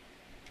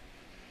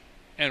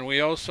 and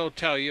we also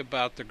tell you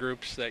about the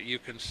groups that you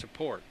can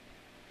support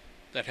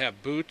that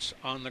have boots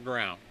on the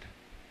ground.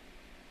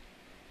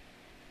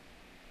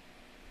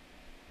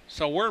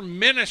 So we're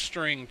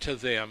ministering to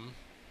them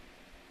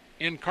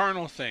in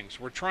carnal things.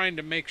 We're trying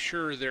to make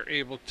sure they're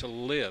able to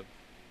live.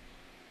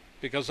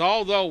 Because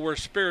although we're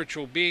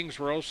spiritual beings,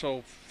 we're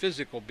also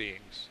physical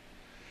beings.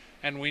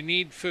 And we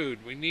need food,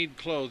 we need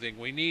clothing,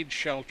 we need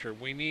shelter,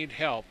 we need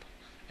help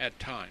at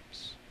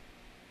times.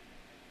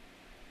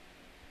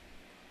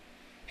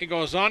 He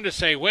goes on to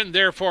say, when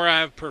therefore I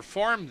have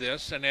performed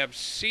this and have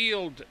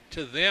sealed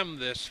to them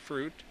this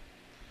fruit,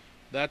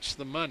 that's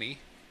the money,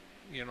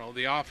 you know,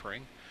 the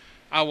offering,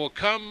 I will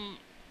come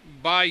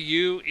by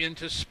you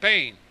into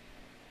Spain.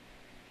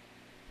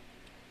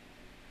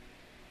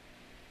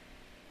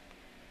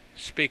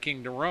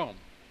 Speaking to Rome.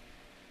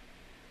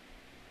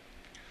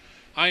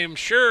 I am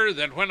sure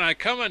that when I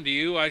come unto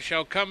you, I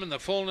shall come in the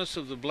fullness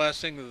of the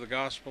blessing of the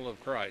gospel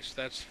of Christ.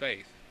 That's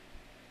faith.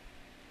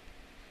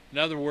 In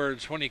other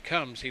words, when he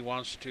comes, he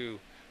wants to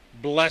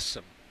bless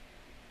them.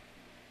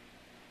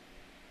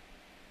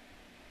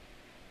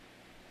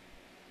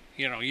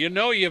 You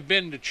know you've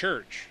been to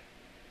church.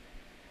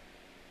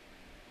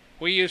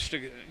 We used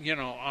to,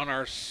 on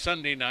our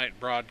Sunday night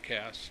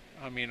broadcast,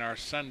 our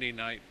Sunday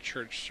night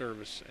church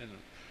service in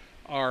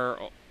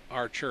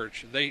our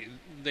church,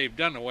 they've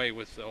done away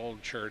with the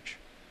old church.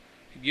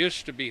 It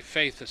used to be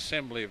Faith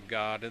Assembly of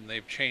God, and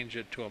they've changed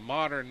it to a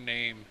modern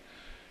name.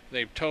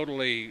 They've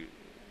totally,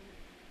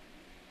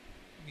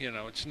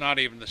 it's not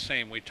even the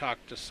same. We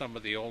talked to some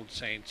of the old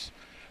saints,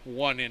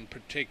 one in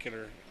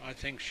particular. I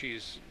think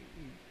she's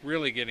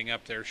really getting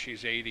up there.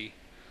 She's 80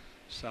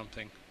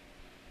 something,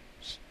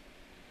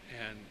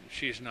 and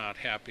she's not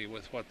happy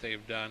with what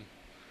they've done.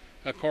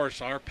 Of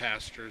course, our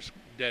pastor's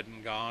dead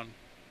and gone,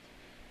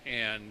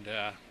 and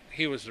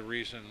he was the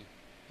reason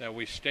that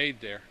we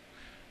stayed there.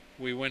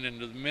 We went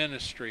into the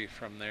ministry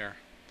from there,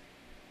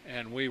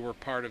 and we were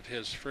part of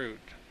his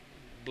fruit.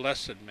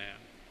 Blessed man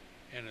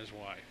and his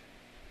wife.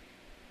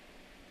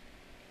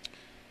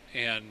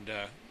 And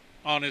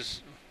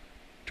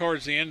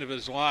towards the end of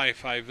his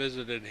life, I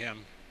visited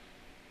him,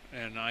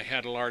 and I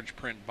had a large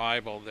print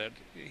Bible that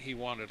he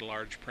wanted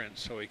large print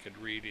so he could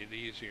read it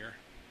easier.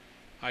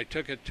 I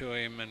took it to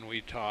him and we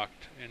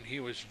talked, and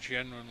he was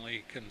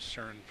genuinely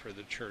concerned for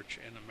the church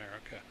in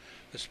America,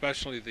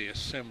 especially the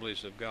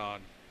Assemblies of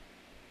God.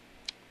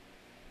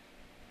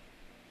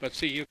 But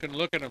see, you can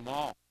look at them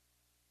all.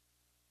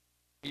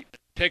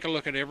 Take a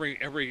look at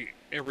every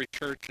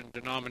church and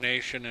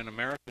denomination in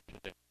America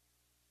today.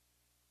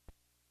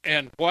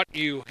 And what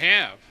you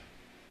have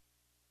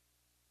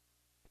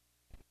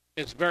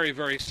is very,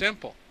 very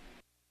simple.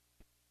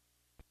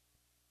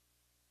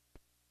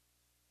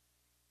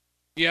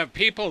 You have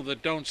people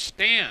that don't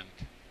stand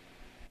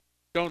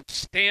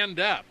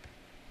up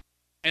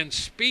and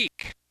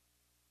speak.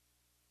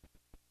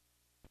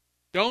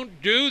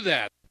 Don't do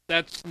that.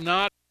 That's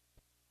not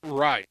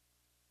right.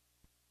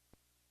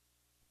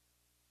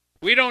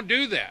 We don't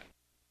do that.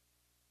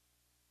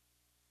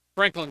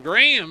 Franklin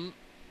Graham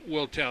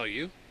will tell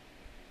you,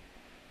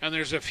 and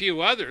there's a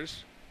few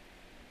others,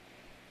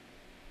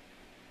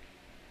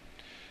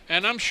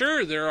 and I'm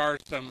sure there are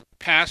some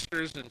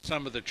pastors in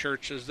some of the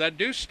churches that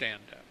do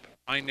stand up.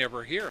 I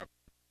never hear them.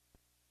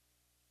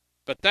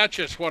 But that's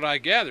just what I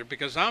gather,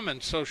 because I'm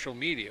in social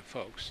media,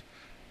 folks.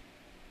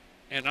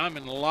 And I'm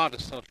in a lot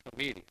of social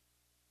media.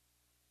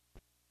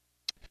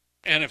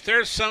 And if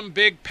there's some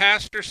big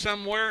pastor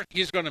somewhere,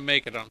 he's going to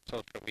make it on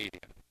social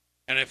media.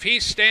 And if he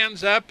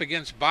stands up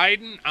against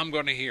Biden, I'm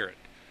going to hear it.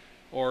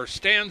 Or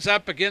stands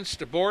up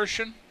against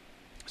abortion.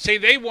 See,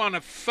 they want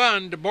to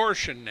fund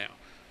abortion now.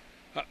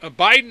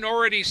 Biden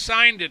already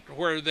signed it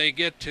where they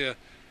get to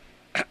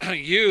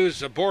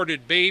use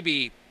aborted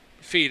baby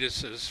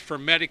fetuses for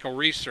medical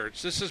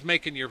research. This is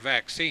making your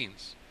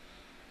vaccines.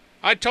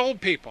 I told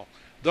people,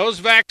 those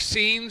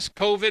vaccines,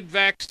 COVID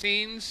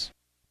vaccines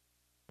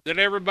that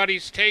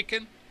everybody's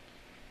taken,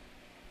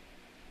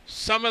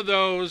 some of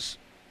those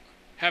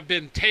have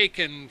been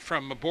taken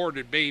from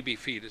aborted baby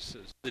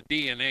fetuses, the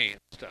DNA and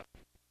stuff.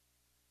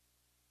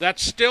 That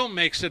still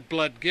makes it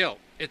blood guilt.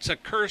 It's a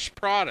cursed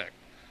product.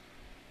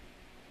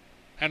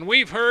 And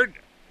we've heard,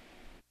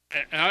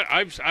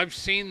 I've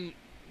seen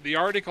the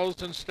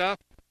articles and stuff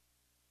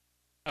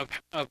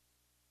of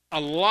a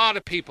lot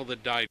of people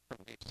that died from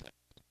these things.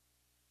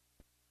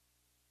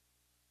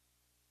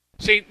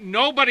 See,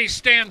 nobody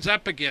stands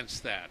up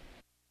against that.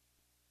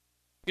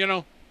 You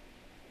know,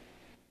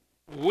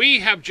 we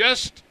have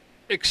just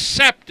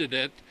accepted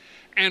it,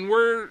 and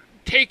we're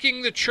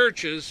taking the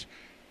churches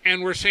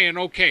and we're saying,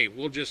 okay,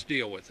 we'll just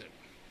deal with it.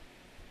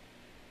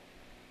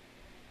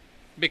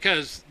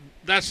 Because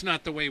that's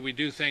not the way we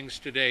do things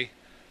today.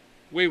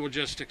 We will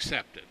just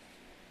accept it.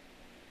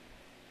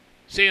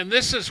 See, and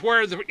this is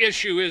where the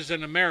issue is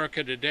in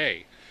America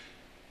today.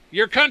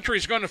 Your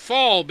country's going to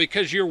fall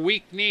because you're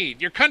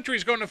weak-kneed. Your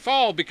country's going to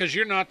fall because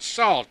you're not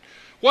salt.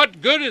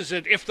 What good is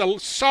it if the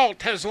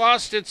salt has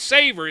lost its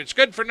savor? It's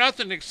good for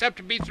nothing except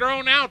to be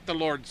thrown out, the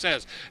Lord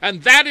says.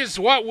 And that is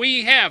what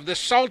we have, the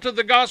salt of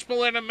the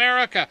gospel in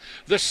America,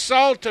 the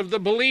salt of the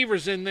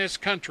believers in this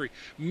country.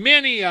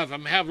 Many of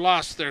them have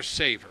lost their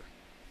savor.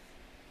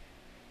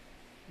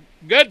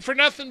 Good for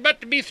nothing but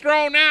to be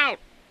thrown out.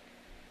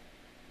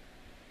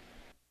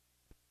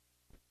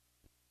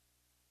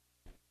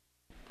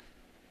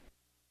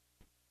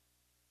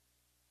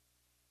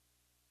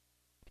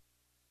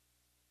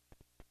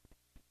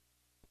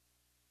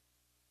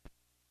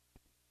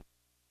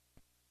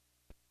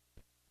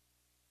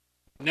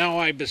 Now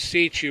I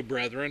beseech you,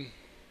 brethren,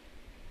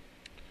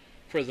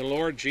 for the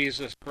Lord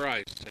Jesus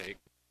Christ's sake,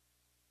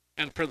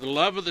 and for the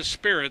love of the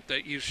Spirit,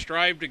 that you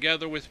strive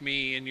together with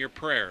me in your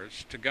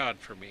prayers to God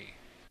for me,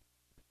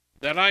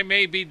 that I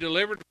may be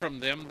delivered from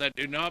them that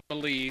do not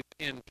believe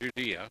in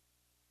Judea,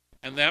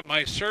 and that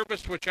my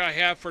service which I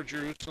have for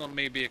Jerusalem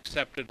may be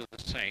accepted of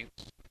the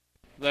saints,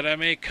 that I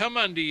may come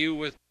unto you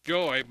with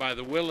joy by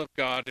the will of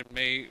God, and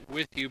may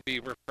with you be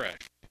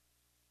refreshed.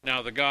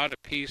 Now the God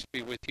of peace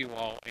be with you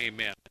all.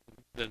 Amen.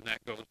 Then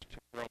that goes to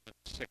Romans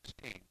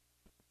 16.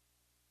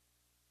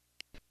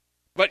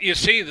 But you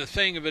see, the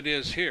thing of it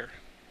is here.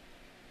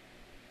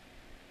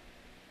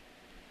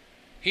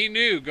 He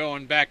knew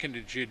going back into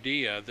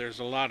Judea, there's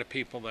a lot of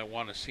people that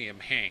want to see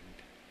him hanged.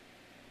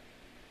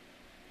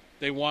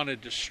 They want to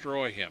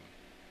destroy him.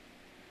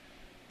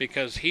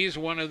 Because he's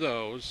one of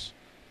those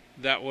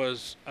that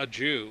was a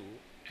Jew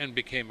and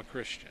became a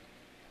Christian.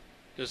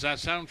 Does that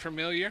sound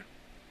familiar?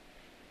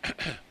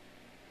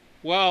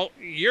 Well,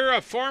 you're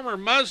a former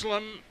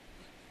Muslim,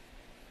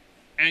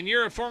 and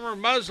you're a former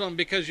Muslim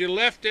because you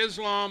left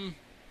Islam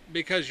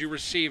because you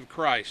received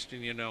Christ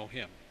and you know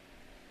him.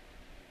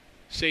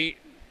 See,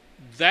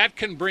 that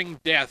can bring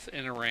death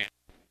in Iran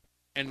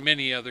and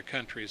many other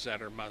countries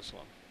that are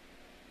Muslim.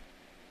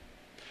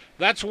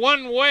 That's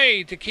one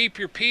way to keep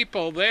your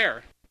people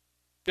there.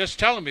 Just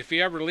tell them, if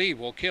you ever leave,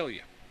 we'll kill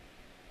you.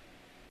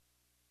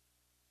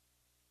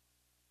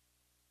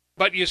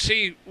 But you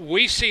see,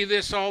 we see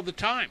this all the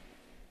time.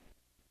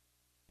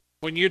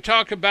 When you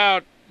talk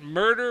about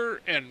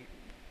murder and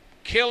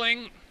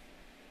killing,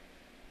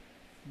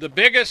 the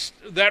biggest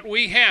that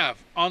we have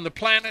on the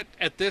planet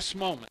at this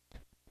moment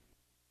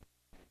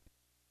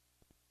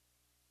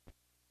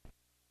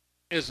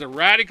is the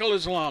radical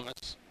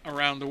Islamists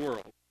around the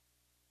world.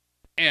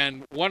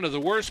 And one of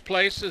the worst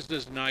places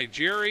is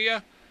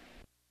Nigeria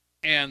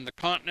and the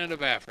continent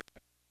of Africa.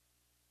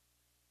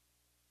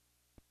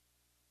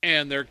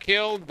 And they're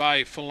killed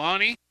by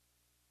Fulani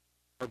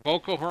or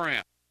Boko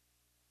Haram.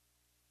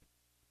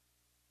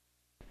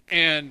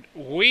 And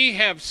we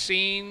have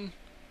seen,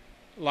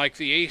 like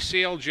the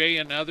ACLJ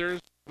and others,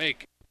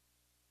 make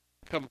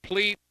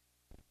complete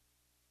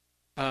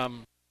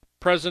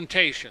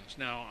presentations.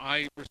 Now,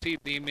 I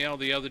received the email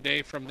the other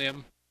day from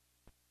them,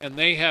 and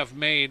they have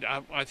made,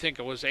 I think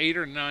it was 8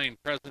 or 9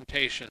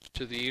 presentations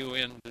to the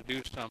UN to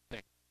do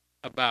something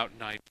about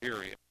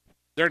Nigeria.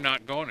 They're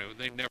not going to.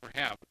 They never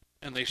have.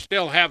 And they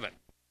still haven't.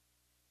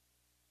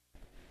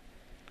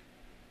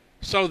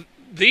 So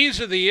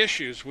these are the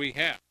issues we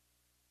have.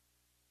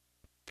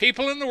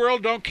 People in the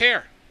world don't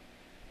care.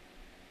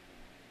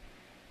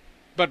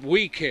 But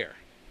we care.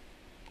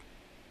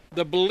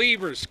 The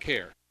believers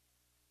care.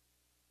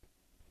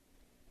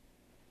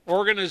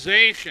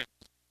 Organizations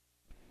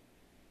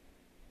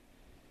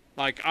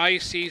like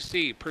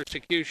ICC,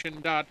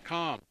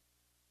 persecution.com,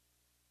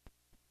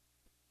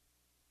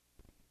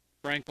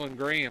 Franklin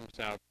Graham's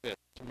outfit,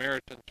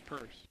 Samaritan's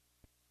Purse,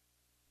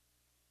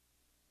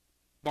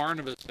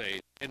 Barnabas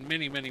Aid, and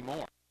many, many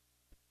more.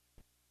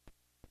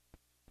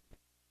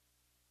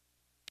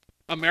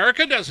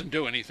 America doesn't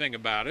do anything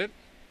about it.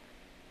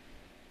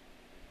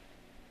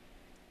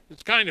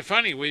 It's kind of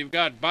funny. We've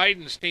got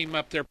Biden's team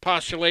up there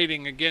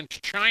postulating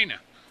against China,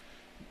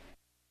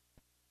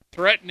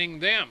 threatening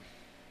them.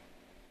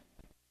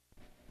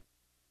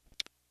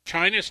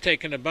 China's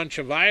taken a bunch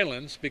of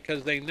islands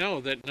because they know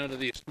that none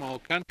of these small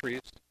countries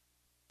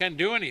can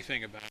do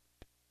anything about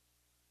it.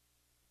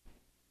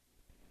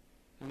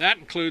 And that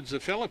includes the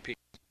Philippines.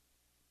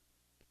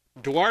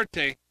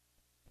 Duarte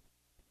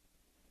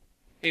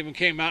even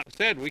came out and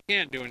said, we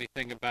can't do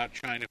anything about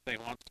China if they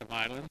want some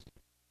islands.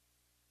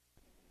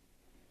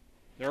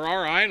 There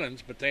are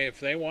islands, but if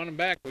they want them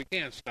back, we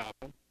can't stop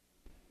them.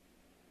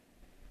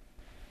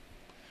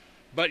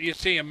 But you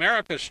see,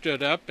 America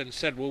stood up and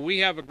said, well, we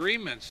have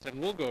agreements, and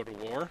we'll go to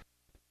war.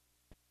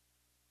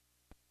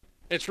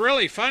 It's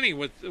really funny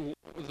with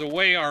the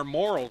way our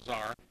morals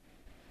are,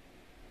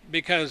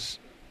 because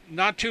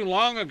not too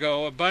long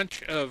ago, a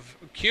bunch of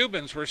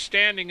Cubans were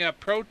standing up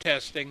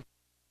protesting,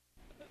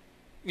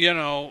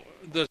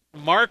 the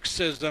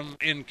Marxism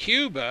in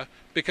Cuba,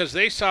 because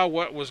they saw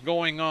what was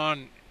going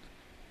on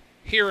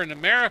here in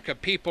America,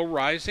 people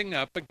rising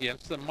up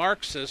against the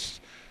Marxist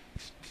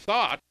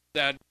thought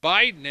that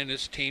Biden and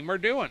his team are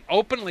doing,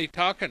 openly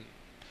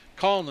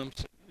calling them,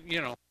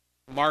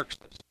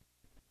 Marxists.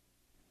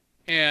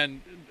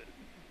 And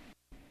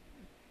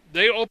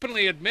they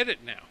openly admit it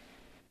now.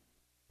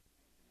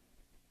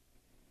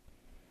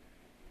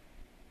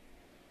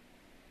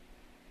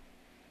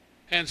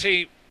 And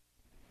see,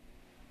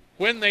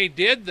 when they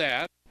did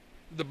that,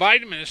 the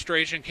Biden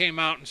administration came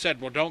out and said,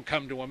 well, don't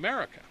come to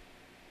America.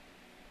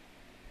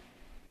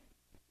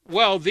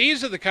 Well,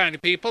 these are the kind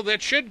of people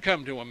that should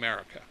come to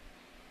America.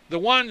 The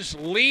ones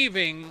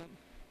leaving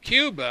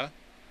Cuba,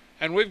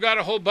 and we've got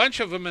a whole bunch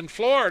of them in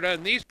Florida,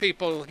 and these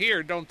people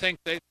here don't think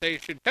that they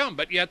should come,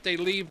 but yet they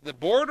leave the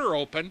border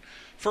open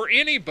for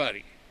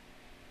anybody.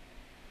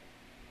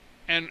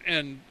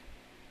 And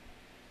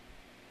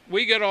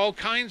we get all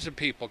kinds of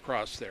people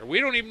across there.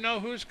 We don't even know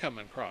who's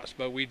coming across,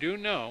 but we do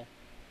know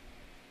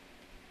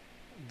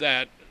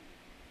that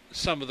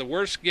some of the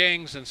worst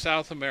gangs in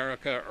South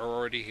America are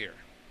already here.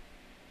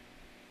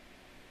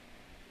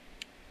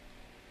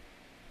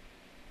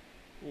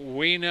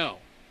 We know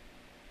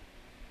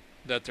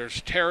that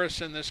there's terrorists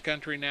in this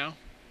country now,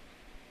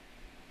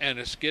 and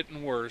it's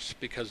getting worse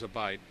because of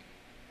Biden.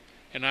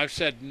 And I've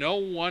said no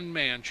one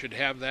man should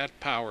have that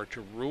power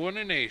to ruin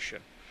a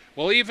nation.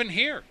 Well, even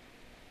here,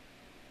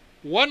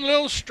 one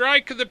little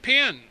strike of the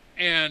pen,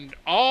 and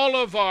all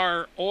of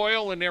our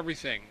oil and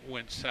everything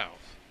went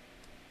south.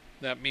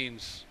 That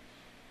means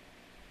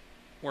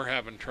we're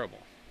having trouble.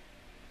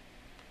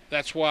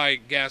 That's why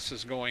gas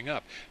is going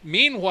up.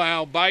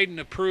 Meanwhile, Biden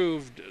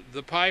approved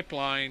the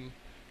pipeline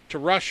to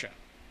Russia.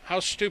 How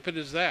stupid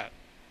is that?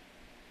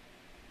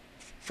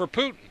 For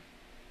Putin.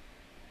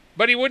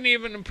 But he wouldn't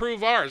even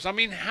approve ours. I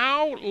mean,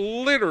 how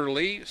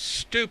literally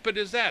stupid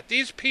is that?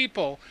 These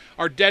people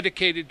are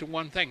dedicated to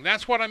one thing.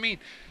 That's what I mean.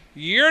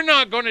 You're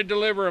not going to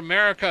deliver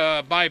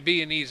America by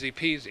being easy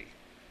peasy.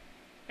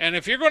 And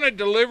if you're going to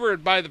deliver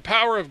it by the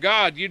power of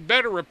God, you'd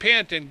better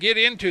repent and get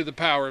into the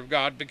power of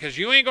God, because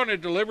you ain't going to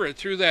deliver it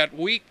through that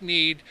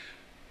weak-kneed,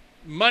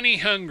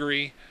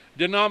 money-hungry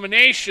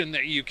denomination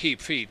that you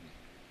keep feeding.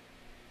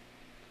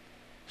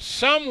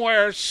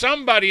 Somewhere,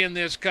 somebody in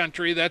this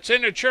country that's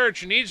in a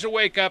church needs to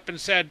wake up and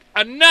said,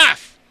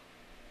 enough!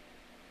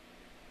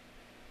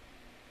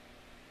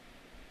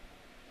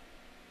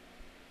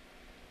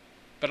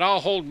 But I'll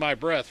hold my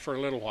breath for a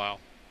little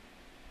while.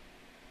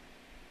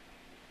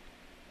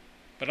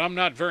 But I'm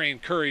not very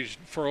encouraged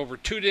for over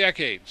 2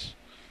 decades,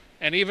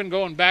 and even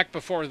going back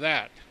before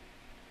that.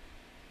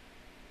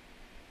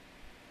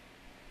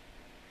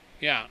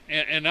 Yeah,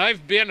 and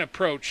I've been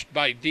approached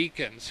by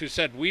deacons who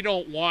said, we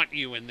don't want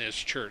you in this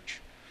church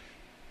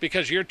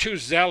because you're too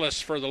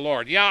zealous for the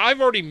Lord. Yeah,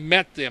 I've already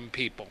met them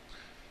people.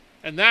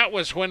 And that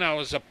was when I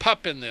was a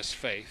pup in this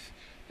faith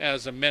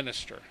as a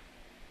minister.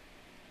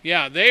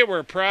 Yeah, they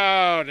were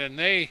proud, and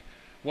they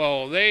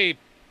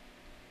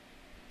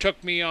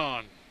took me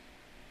on.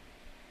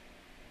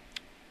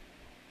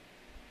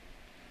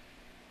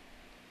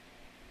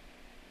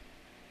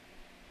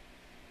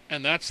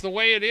 And that's the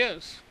way it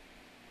is.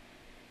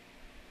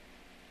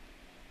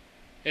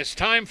 It's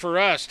time for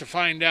us to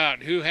find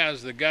out who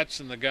has the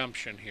guts and the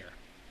gumption here.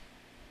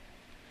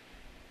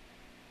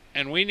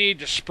 And we need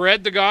to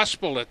spread the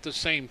gospel at the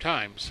same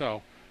time.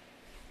 So,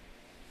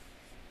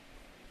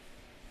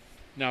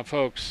 now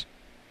folks,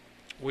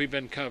 we've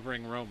been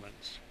covering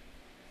Romans.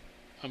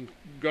 I'm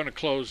going to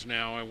close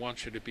now. I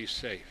want you to be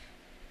safe.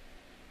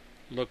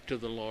 Look to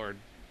the Lord.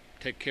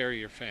 Take care of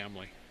your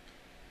family.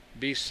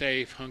 Be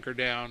safe, hunker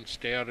down,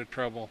 stay out of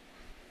trouble,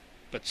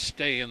 but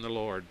stay in the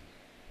Lord.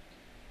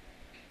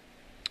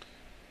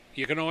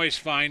 You can always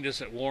find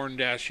us at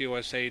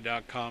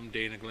warn-usa.com,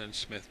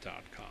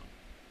 danaglennsmith.com.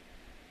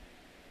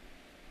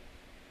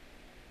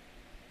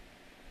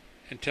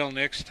 Until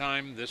next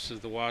time, this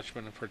is the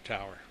Watchman of her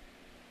Tower.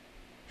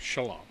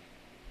 Shalom.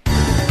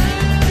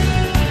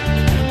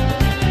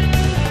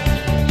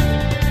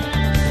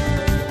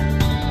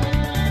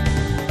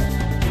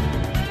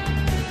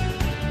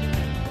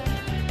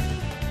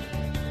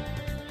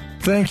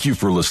 Thank you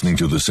for listening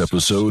to this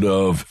episode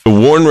of The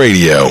Warn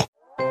Radio.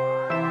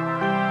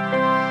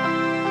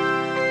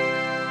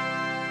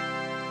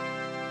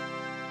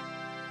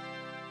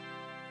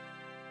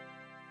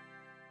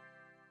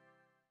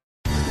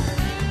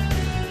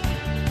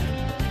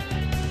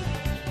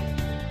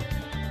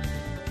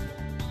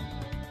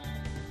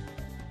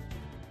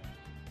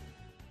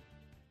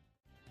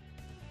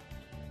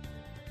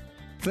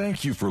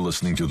 Thank you for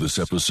listening to this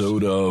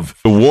episode of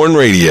The Warn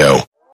Radio.